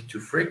connected to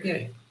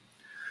FreeIPA.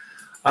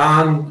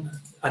 And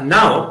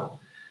now,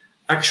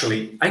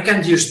 actually, I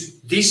can use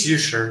this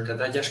user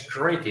that I just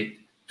created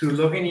to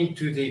log in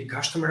into the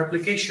customer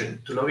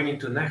application, to log in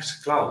into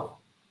Nextcloud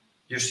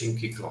using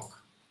KeyCloak.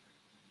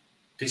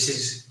 This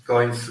is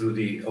going through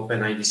the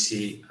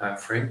OpenIDC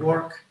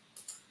framework.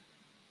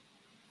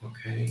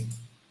 Okay.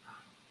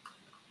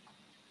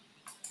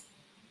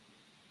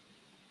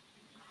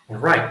 All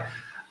right.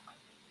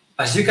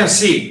 As you can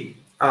see,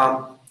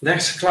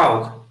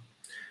 Nextcloud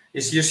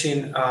is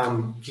using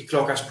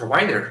KeyCloak as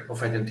provider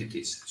of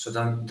identities. So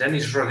then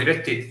it's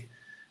redirected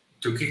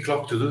to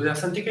KeyCloak to do the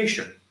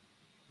authentication.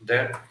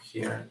 There,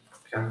 here,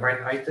 you can write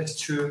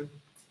iTest2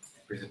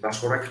 with the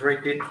password I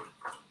created.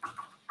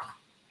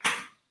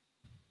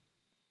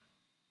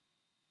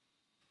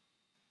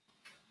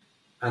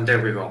 And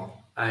there we go.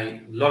 I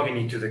log in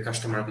into the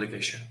customer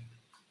application.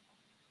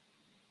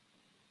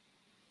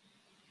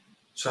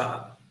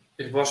 So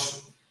it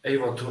was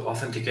able to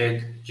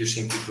authenticate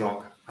using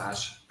KeyCloak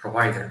as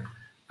provider,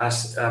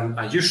 as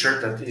a user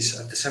that is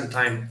at the same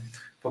time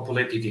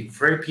populated in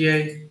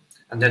FreeIPA,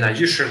 and then a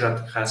user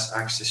that has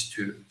access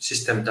to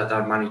systems that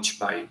are managed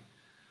by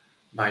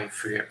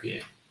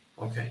FreeIPA.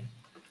 Okay.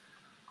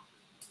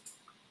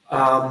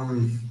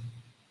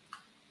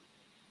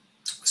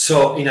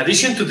 So in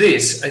addition to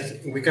this,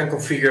 we can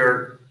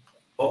configure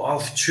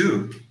OAuth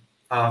 2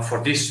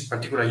 for this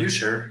particular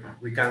user.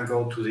 We can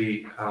go to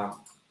the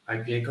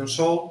IPA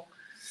console,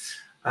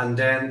 and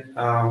then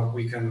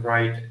we can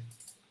write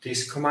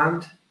this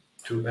command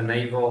to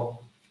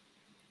enable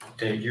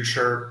the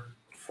user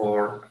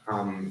for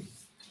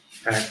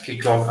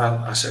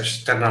KeyCloak as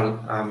external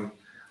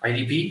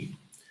IDP.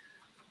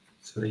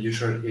 So the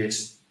user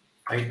is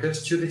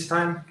iTest2 this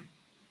time.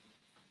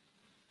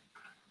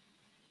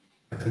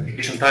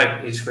 Authentication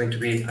type is going to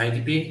be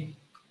IDP.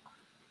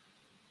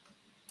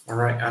 All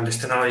right, and the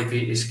external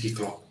IDP is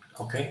KeyCloak.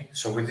 Okay,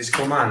 so with this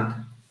command,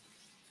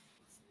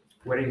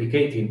 we're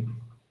indicating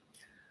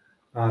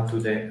to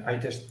the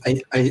iTest.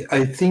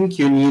 I think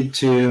you need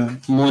to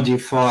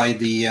modify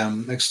the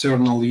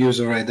external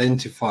user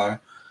identifier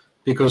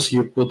because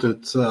you put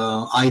it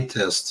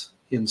iTest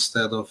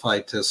instead of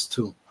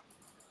iTest2.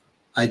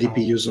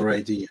 IDP user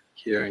ID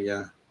here,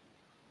 yeah.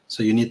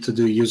 So you need to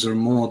do user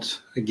mode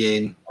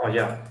again. Oh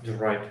yeah, you're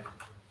right.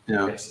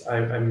 Yeah. Yes,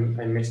 I'm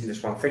missing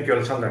this one. Thank you,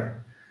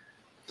 Alexander.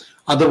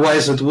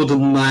 Otherwise, it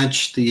wouldn't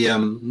match the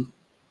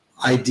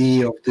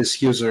ID of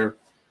this user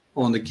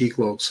on the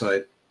keycloak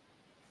side.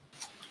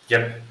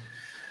 Yep,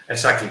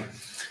 exactly.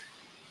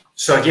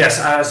 So yes,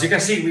 as you can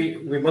see,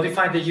 we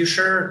modified the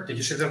user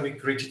that we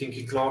created in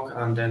keycloak,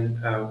 and then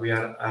we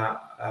are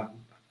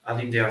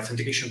adding the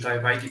authentication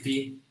type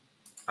IDP,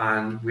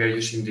 and we are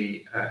using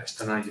the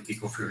standard IDP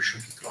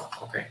configuration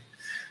keycloak. Okay.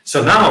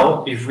 So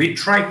now, if we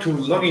try to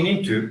log in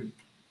into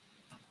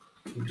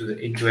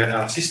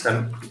a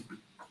system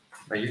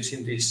by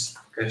using this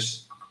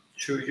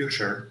to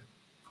user,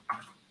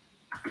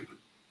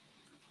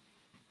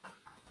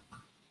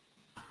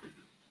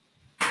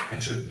 I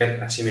should get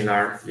a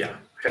similar, yeah,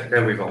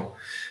 there we go.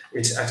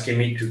 It's asking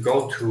me to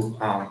go to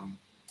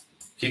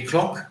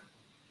keycloak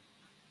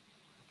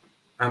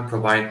and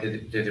provide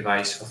the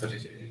device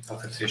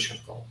authorization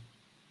code.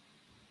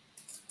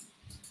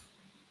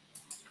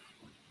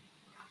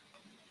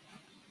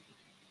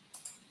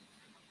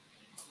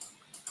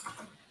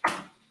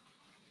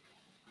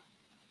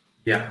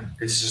 Yeah,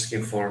 this is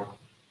asking for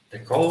the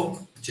code,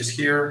 which is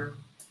here.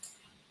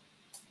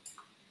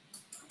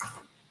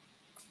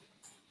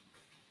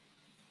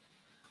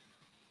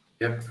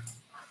 Yep.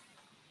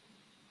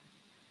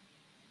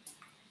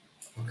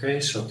 Okay,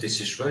 so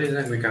this is ready,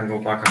 then we can go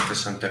back and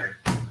press enter.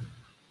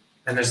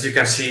 And as you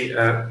can see,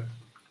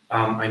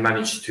 I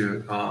managed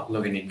to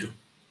log in into.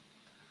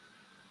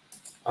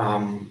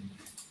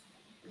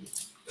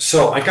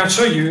 So I can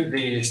show you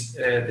the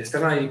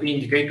standard IDP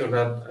indicator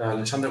that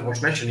Alexander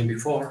was mentioning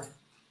before.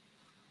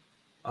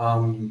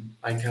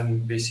 I can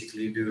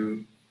basically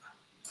do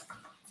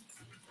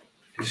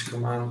this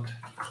command.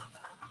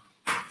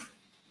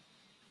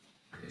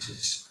 This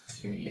is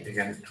asking me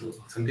again to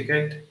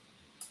authenticate.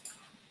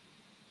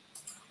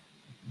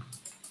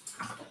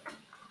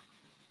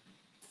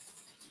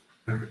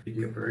 Repeat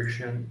the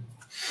operation.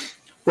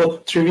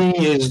 What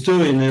Triviño is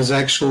doing is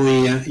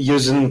actually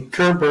using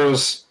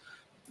Kerberos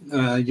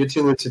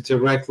utility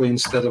directly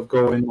instead of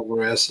going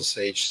over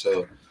SSH.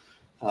 So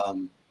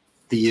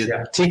the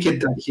ticket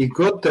that he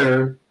got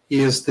there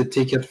is the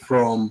ticket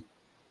from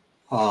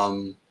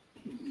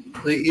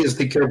is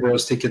the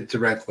Kerberos ticket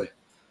directly,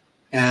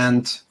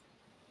 and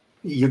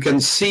you can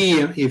see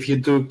if you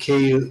do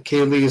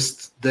klist-C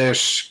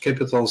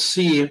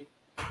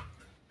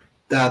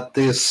that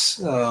this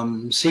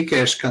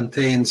Ccache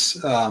contains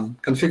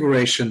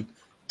configuration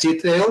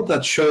detail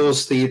that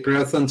shows the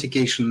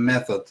pre-authentication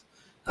method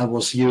that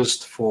was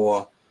used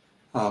for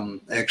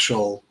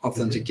actual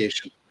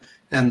authentication.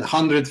 And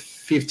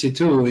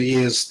 152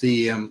 is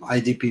the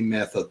IDP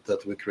method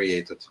that we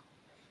created.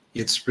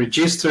 It's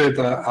registered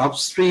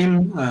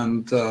upstream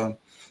and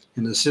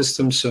in the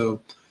system,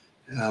 so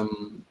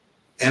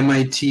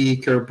MIT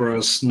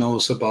Kerberos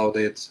knows about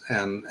it,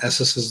 and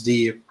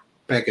SSSD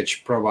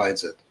package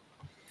provides it.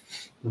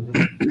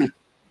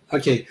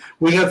 Okay,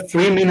 we have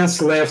 3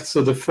 minutes left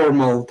to the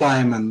formal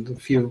time and a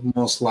few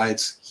more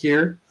slides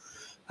here.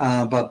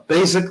 But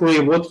basically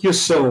what you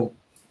saw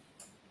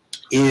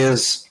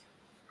is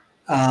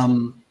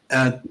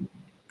a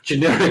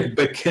generic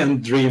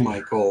backend dream, I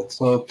call it.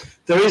 So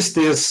there is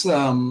this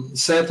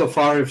set of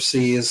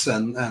RFCs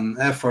and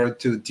effort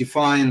to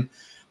define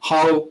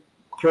how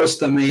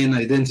cross-domain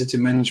identity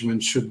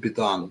management should be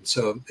done.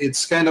 So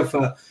it's kind of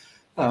a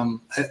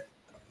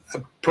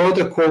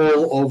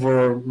protocol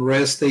over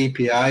REST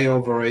API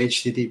over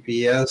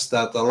HTTPS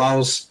that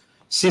allows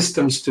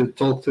systems to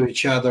talk to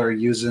each other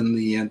using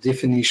the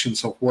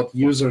definitions of what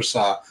users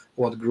are,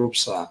 what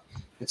groups are.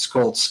 It's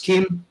called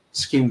SCIM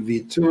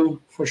v2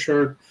 for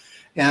short.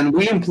 And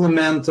we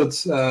implemented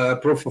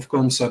proof of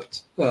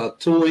concept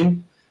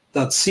tooling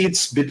that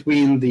sits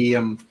between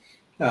the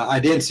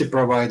identity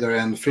provider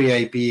and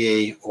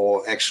FreeIPA,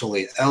 or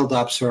actually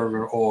LDAP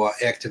server or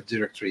Active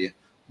Directory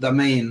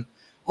domain,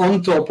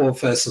 on top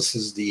of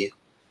SSSD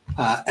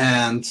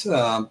and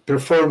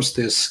performs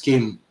this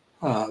SCIM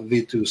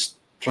v2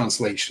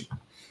 translation.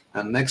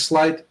 And next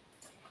slide.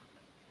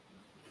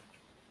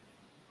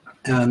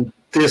 And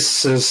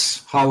this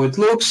is how it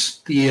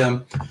looks.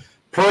 The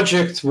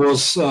project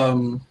was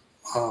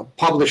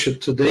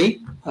published today.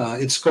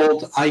 It's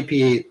called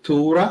IPA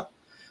Tura.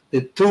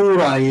 The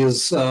Tura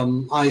is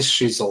ice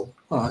chisel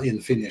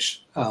in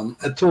Finnish,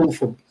 a tool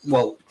for,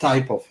 well,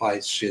 type of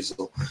ice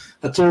chisel,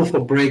 a tool for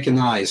breaking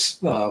ice,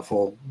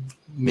 for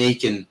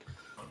making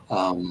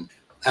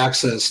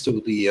access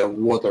to the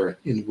water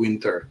in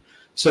winter.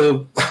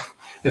 So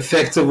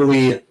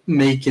effectively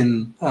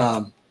making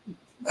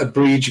a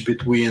bridge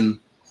between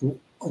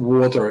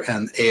water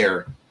and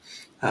air,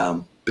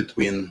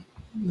 between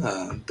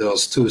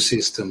those two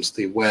systems,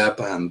 the web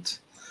and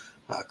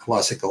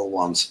classical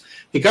ones.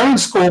 The current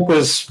scope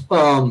is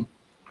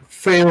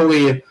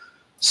fairly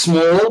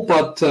small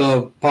but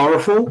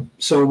powerful.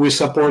 So we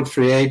support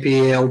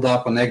FreeIPA,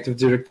 LDAP, and Active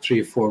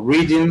Directory for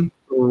reading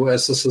through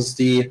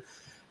SSSD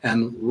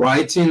and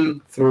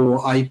writing through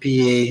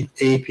IPA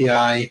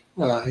API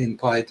in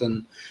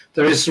Python.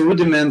 There is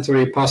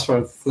rudimentary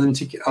password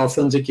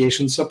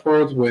authentication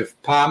support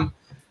with PAM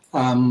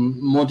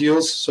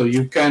modules. So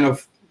you kind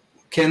of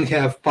can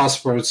have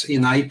passwords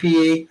in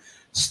IPA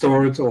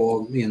stored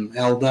or in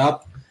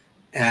LDAP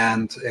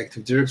and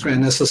Active Directory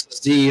and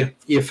SSD.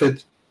 If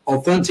it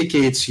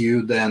authenticates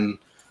you, then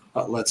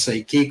let's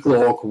say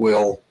Keycloak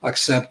will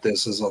accept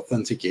this as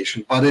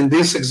authentication. But in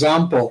this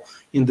example,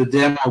 in the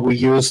demo, we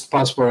used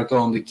password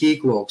on the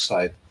Keycloak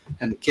side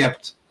and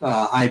kept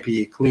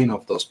IPA clean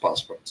of those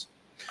passwords.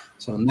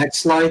 So next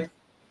slide.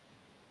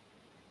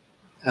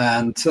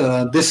 And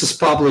this is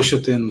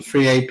published in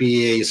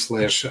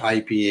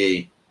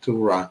FreeIPA/IPA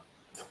Tura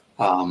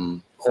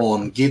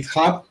on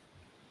GitHub.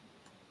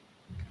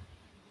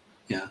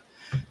 Yeah,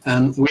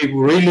 and we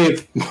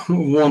really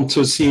want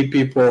to see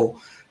people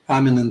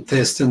coming and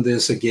testing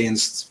this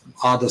against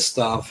other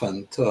stuff.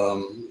 And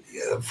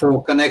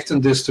for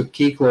connecting this to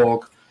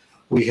Keycloak,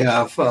 we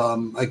have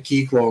a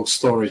Keycloak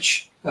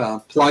storage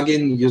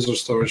plugin, user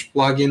storage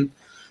plugin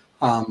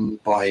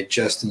by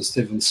Justin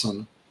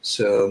Stevenson.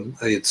 So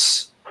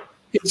it's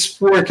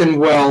working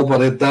well,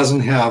 but it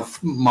doesn't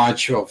have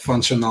much of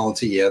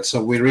functionality yet.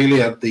 So we're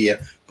really at the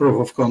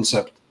proof of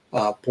concept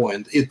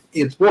point.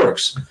 It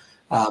works,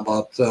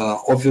 but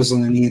obviously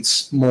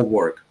needs more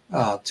work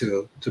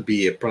to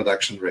be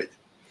production ready.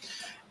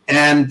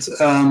 And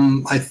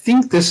I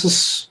think this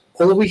is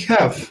all we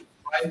have.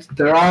 Right?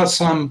 There are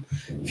some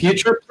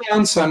future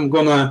plans. I'm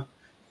gonna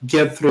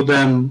get through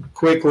them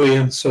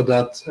quickly so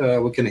that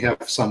we can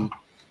have some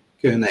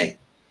Q&A.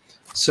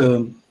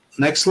 So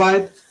next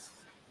slide.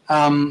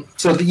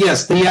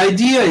 Yes, the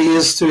idea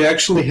is to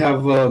actually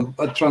have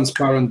a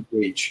transparent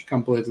bridge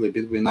completely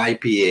between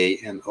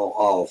IPA and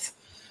OAuth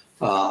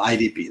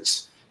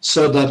IDPs,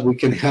 so that we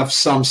can have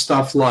some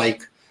stuff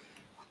like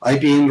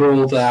IPA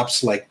enrolled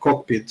apps like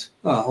Cockpit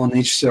on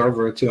each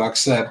server to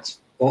accept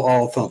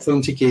OAuth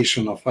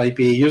authentication of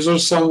IPA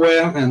users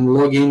somewhere and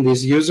log in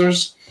these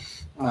users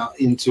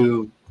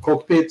into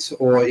Cockpit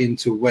or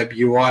into Web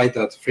UI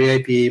that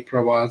FreeIPA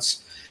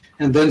provides,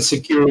 and then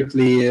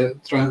securely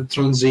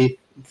transit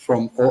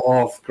from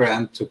OAuth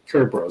grant to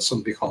Kerberos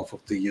on behalf of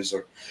the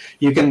user.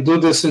 You can do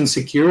this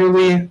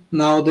insecurely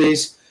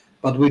nowadays,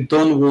 but we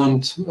don't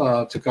want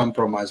to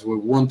compromise. We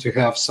want to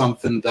have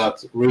something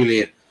that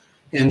really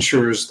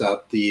ensures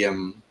that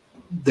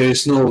there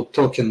is no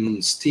token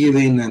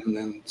stealing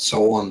and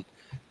so on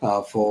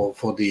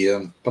for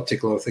the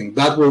particular thing.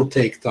 That will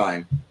take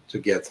time to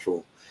get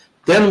through.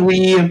 Then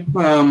we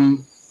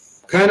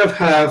kind of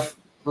have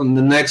on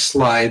the next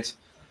slide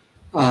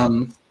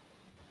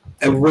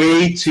a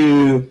way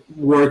to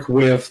work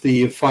with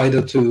the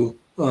FIDO2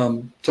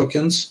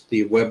 tokens,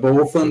 the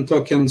WebAuthn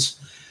tokens.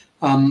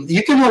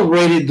 You can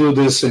already do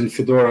this in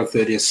Fedora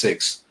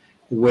 36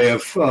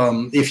 with,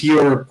 if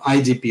your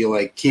IDP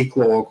like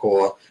Keycloak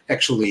or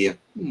actually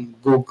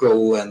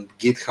Google and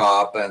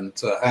GitHub and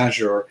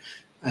Azure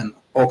and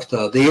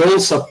Okta, they all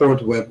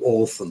support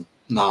WebAuthn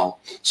now.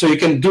 So you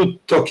can do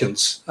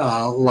tokens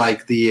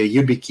like the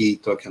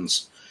YubiKey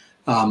tokens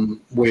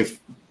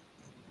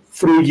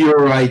through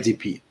your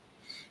IDP.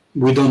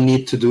 We don't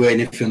need to do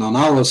anything on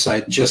our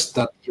side, just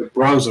that your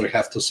browser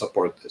has to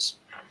support this.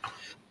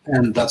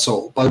 And that's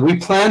all. But we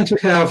plan to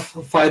have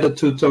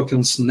FIDO2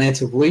 tokens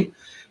natively,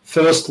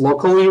 first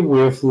locally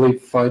with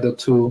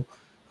libFIDO2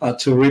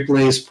 to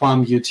replace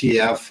PAM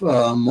UTF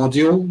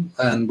module.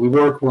 And we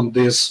work on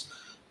this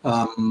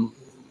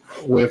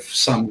with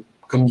some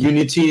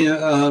community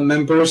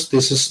members.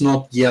 This is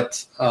not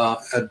yet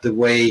at the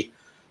way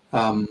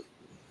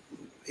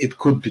it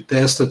could be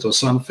tested or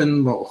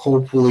something. Well,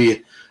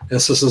 hopefully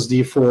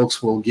SSSD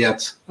folks will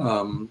get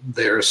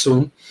there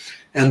soon.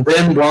 And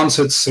then once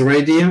it's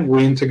ready,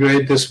 we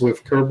integrate this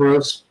with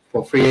Kerberos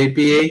for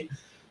FreeIPA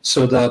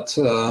so that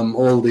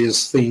all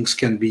these things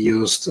can be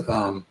used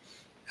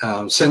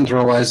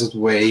centralized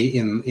way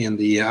in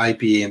the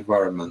IPA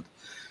environment.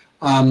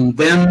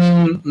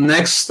 Then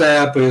next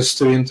step is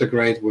to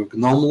integrate with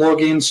GNOME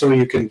login so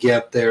you can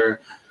get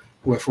there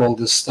with all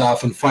this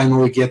stuff and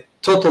finally get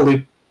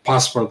totally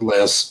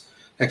passwordless,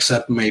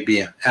 except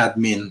maybe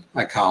admin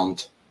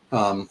account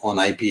on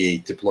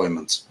IPA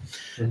deployments.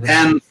 Mm-hmm.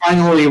 And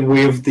finally,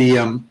 with the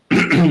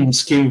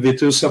SCIM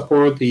v2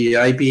 support, the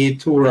IPA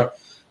Tura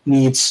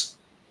needs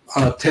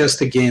a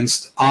test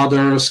against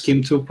other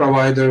SCIM2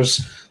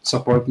 providers,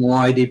 support more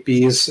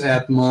IDPs,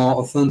 add more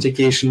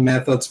authentication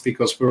methods,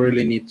 because we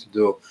really need to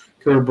do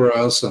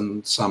Kerberos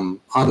and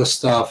some other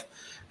stuff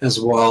as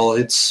well.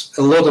 It's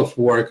a lot of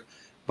work,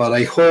 but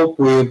I hope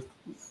we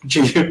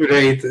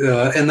generate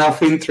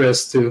enough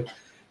interest to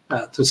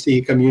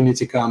see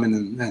community coming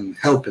and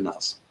helping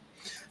us.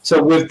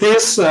 So with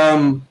this,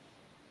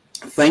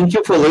 thank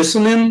you for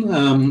listening,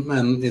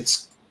 and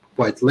it's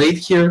quite late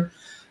here.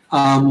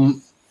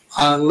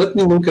 Let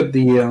me look at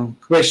the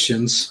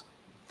questions.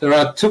 There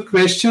are two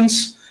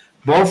questions,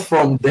 both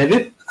from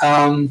David.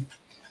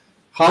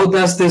 How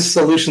does this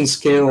solution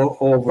scale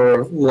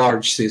over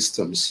large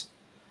systems?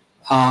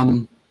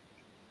 It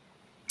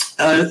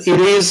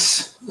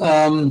is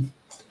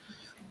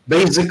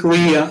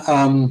basically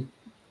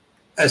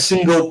a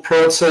single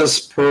process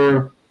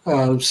per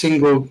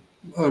single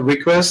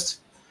request.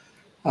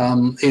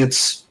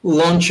 It's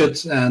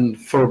launched and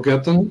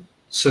forgotten.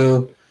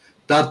 So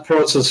that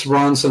process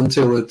runs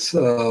until it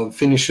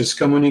finishes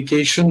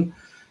communication.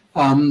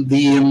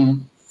 The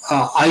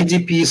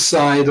IDP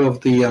side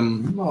of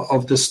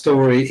the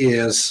story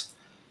is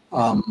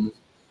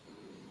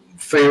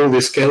fairly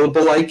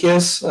scalable, I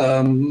guess.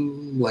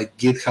 Like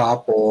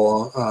GitHub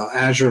or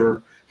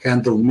Azure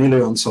handle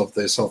millions of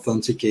these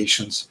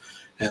authentications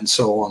and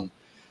so on.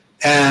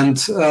 And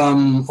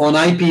on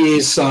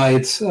IPA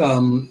side,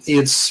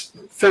 it's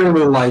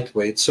fairly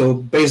lightweight. So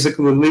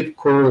basically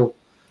libcurl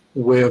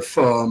with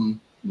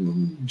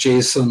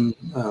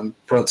JSON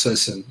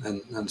processing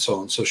and so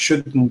on. So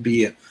shouldn't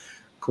be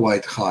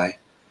quite high.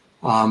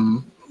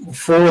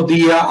 For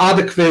the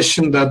other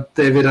question that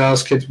David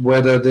asked,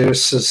 whether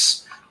this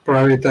is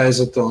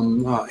prioritized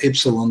on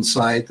Epsilon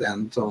side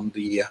and on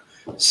the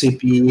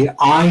CPE,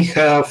 I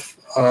have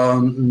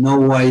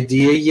no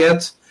idea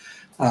yet.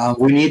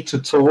 We need to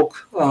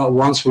talk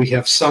once we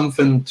have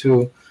something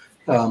to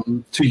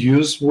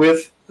use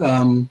with.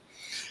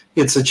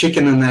 It's a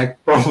chicken and egg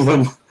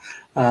problem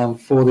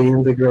for the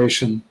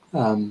integration.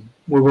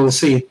 We will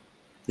see.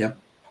 Yeah.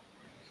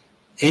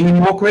 Any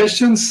more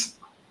questions?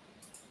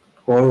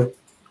 Or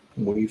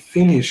we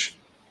finish?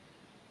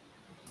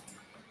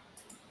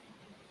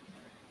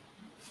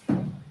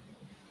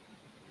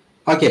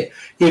 Okay,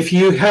 if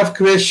you have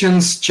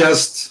questions,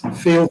 just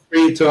feel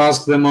free to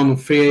ask them on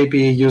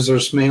FreeIPA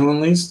users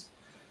mailing list.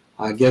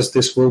 I guess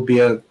this will be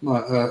a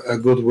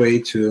good way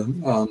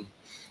to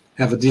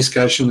have a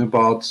discussion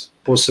about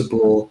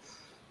possible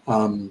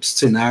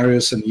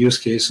scenarios and use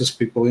cases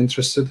people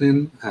interested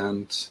in.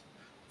 And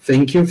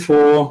thank you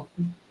for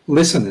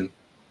listening.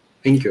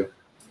 Thank you.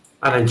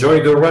 And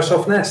enjoy the rest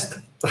of Nest.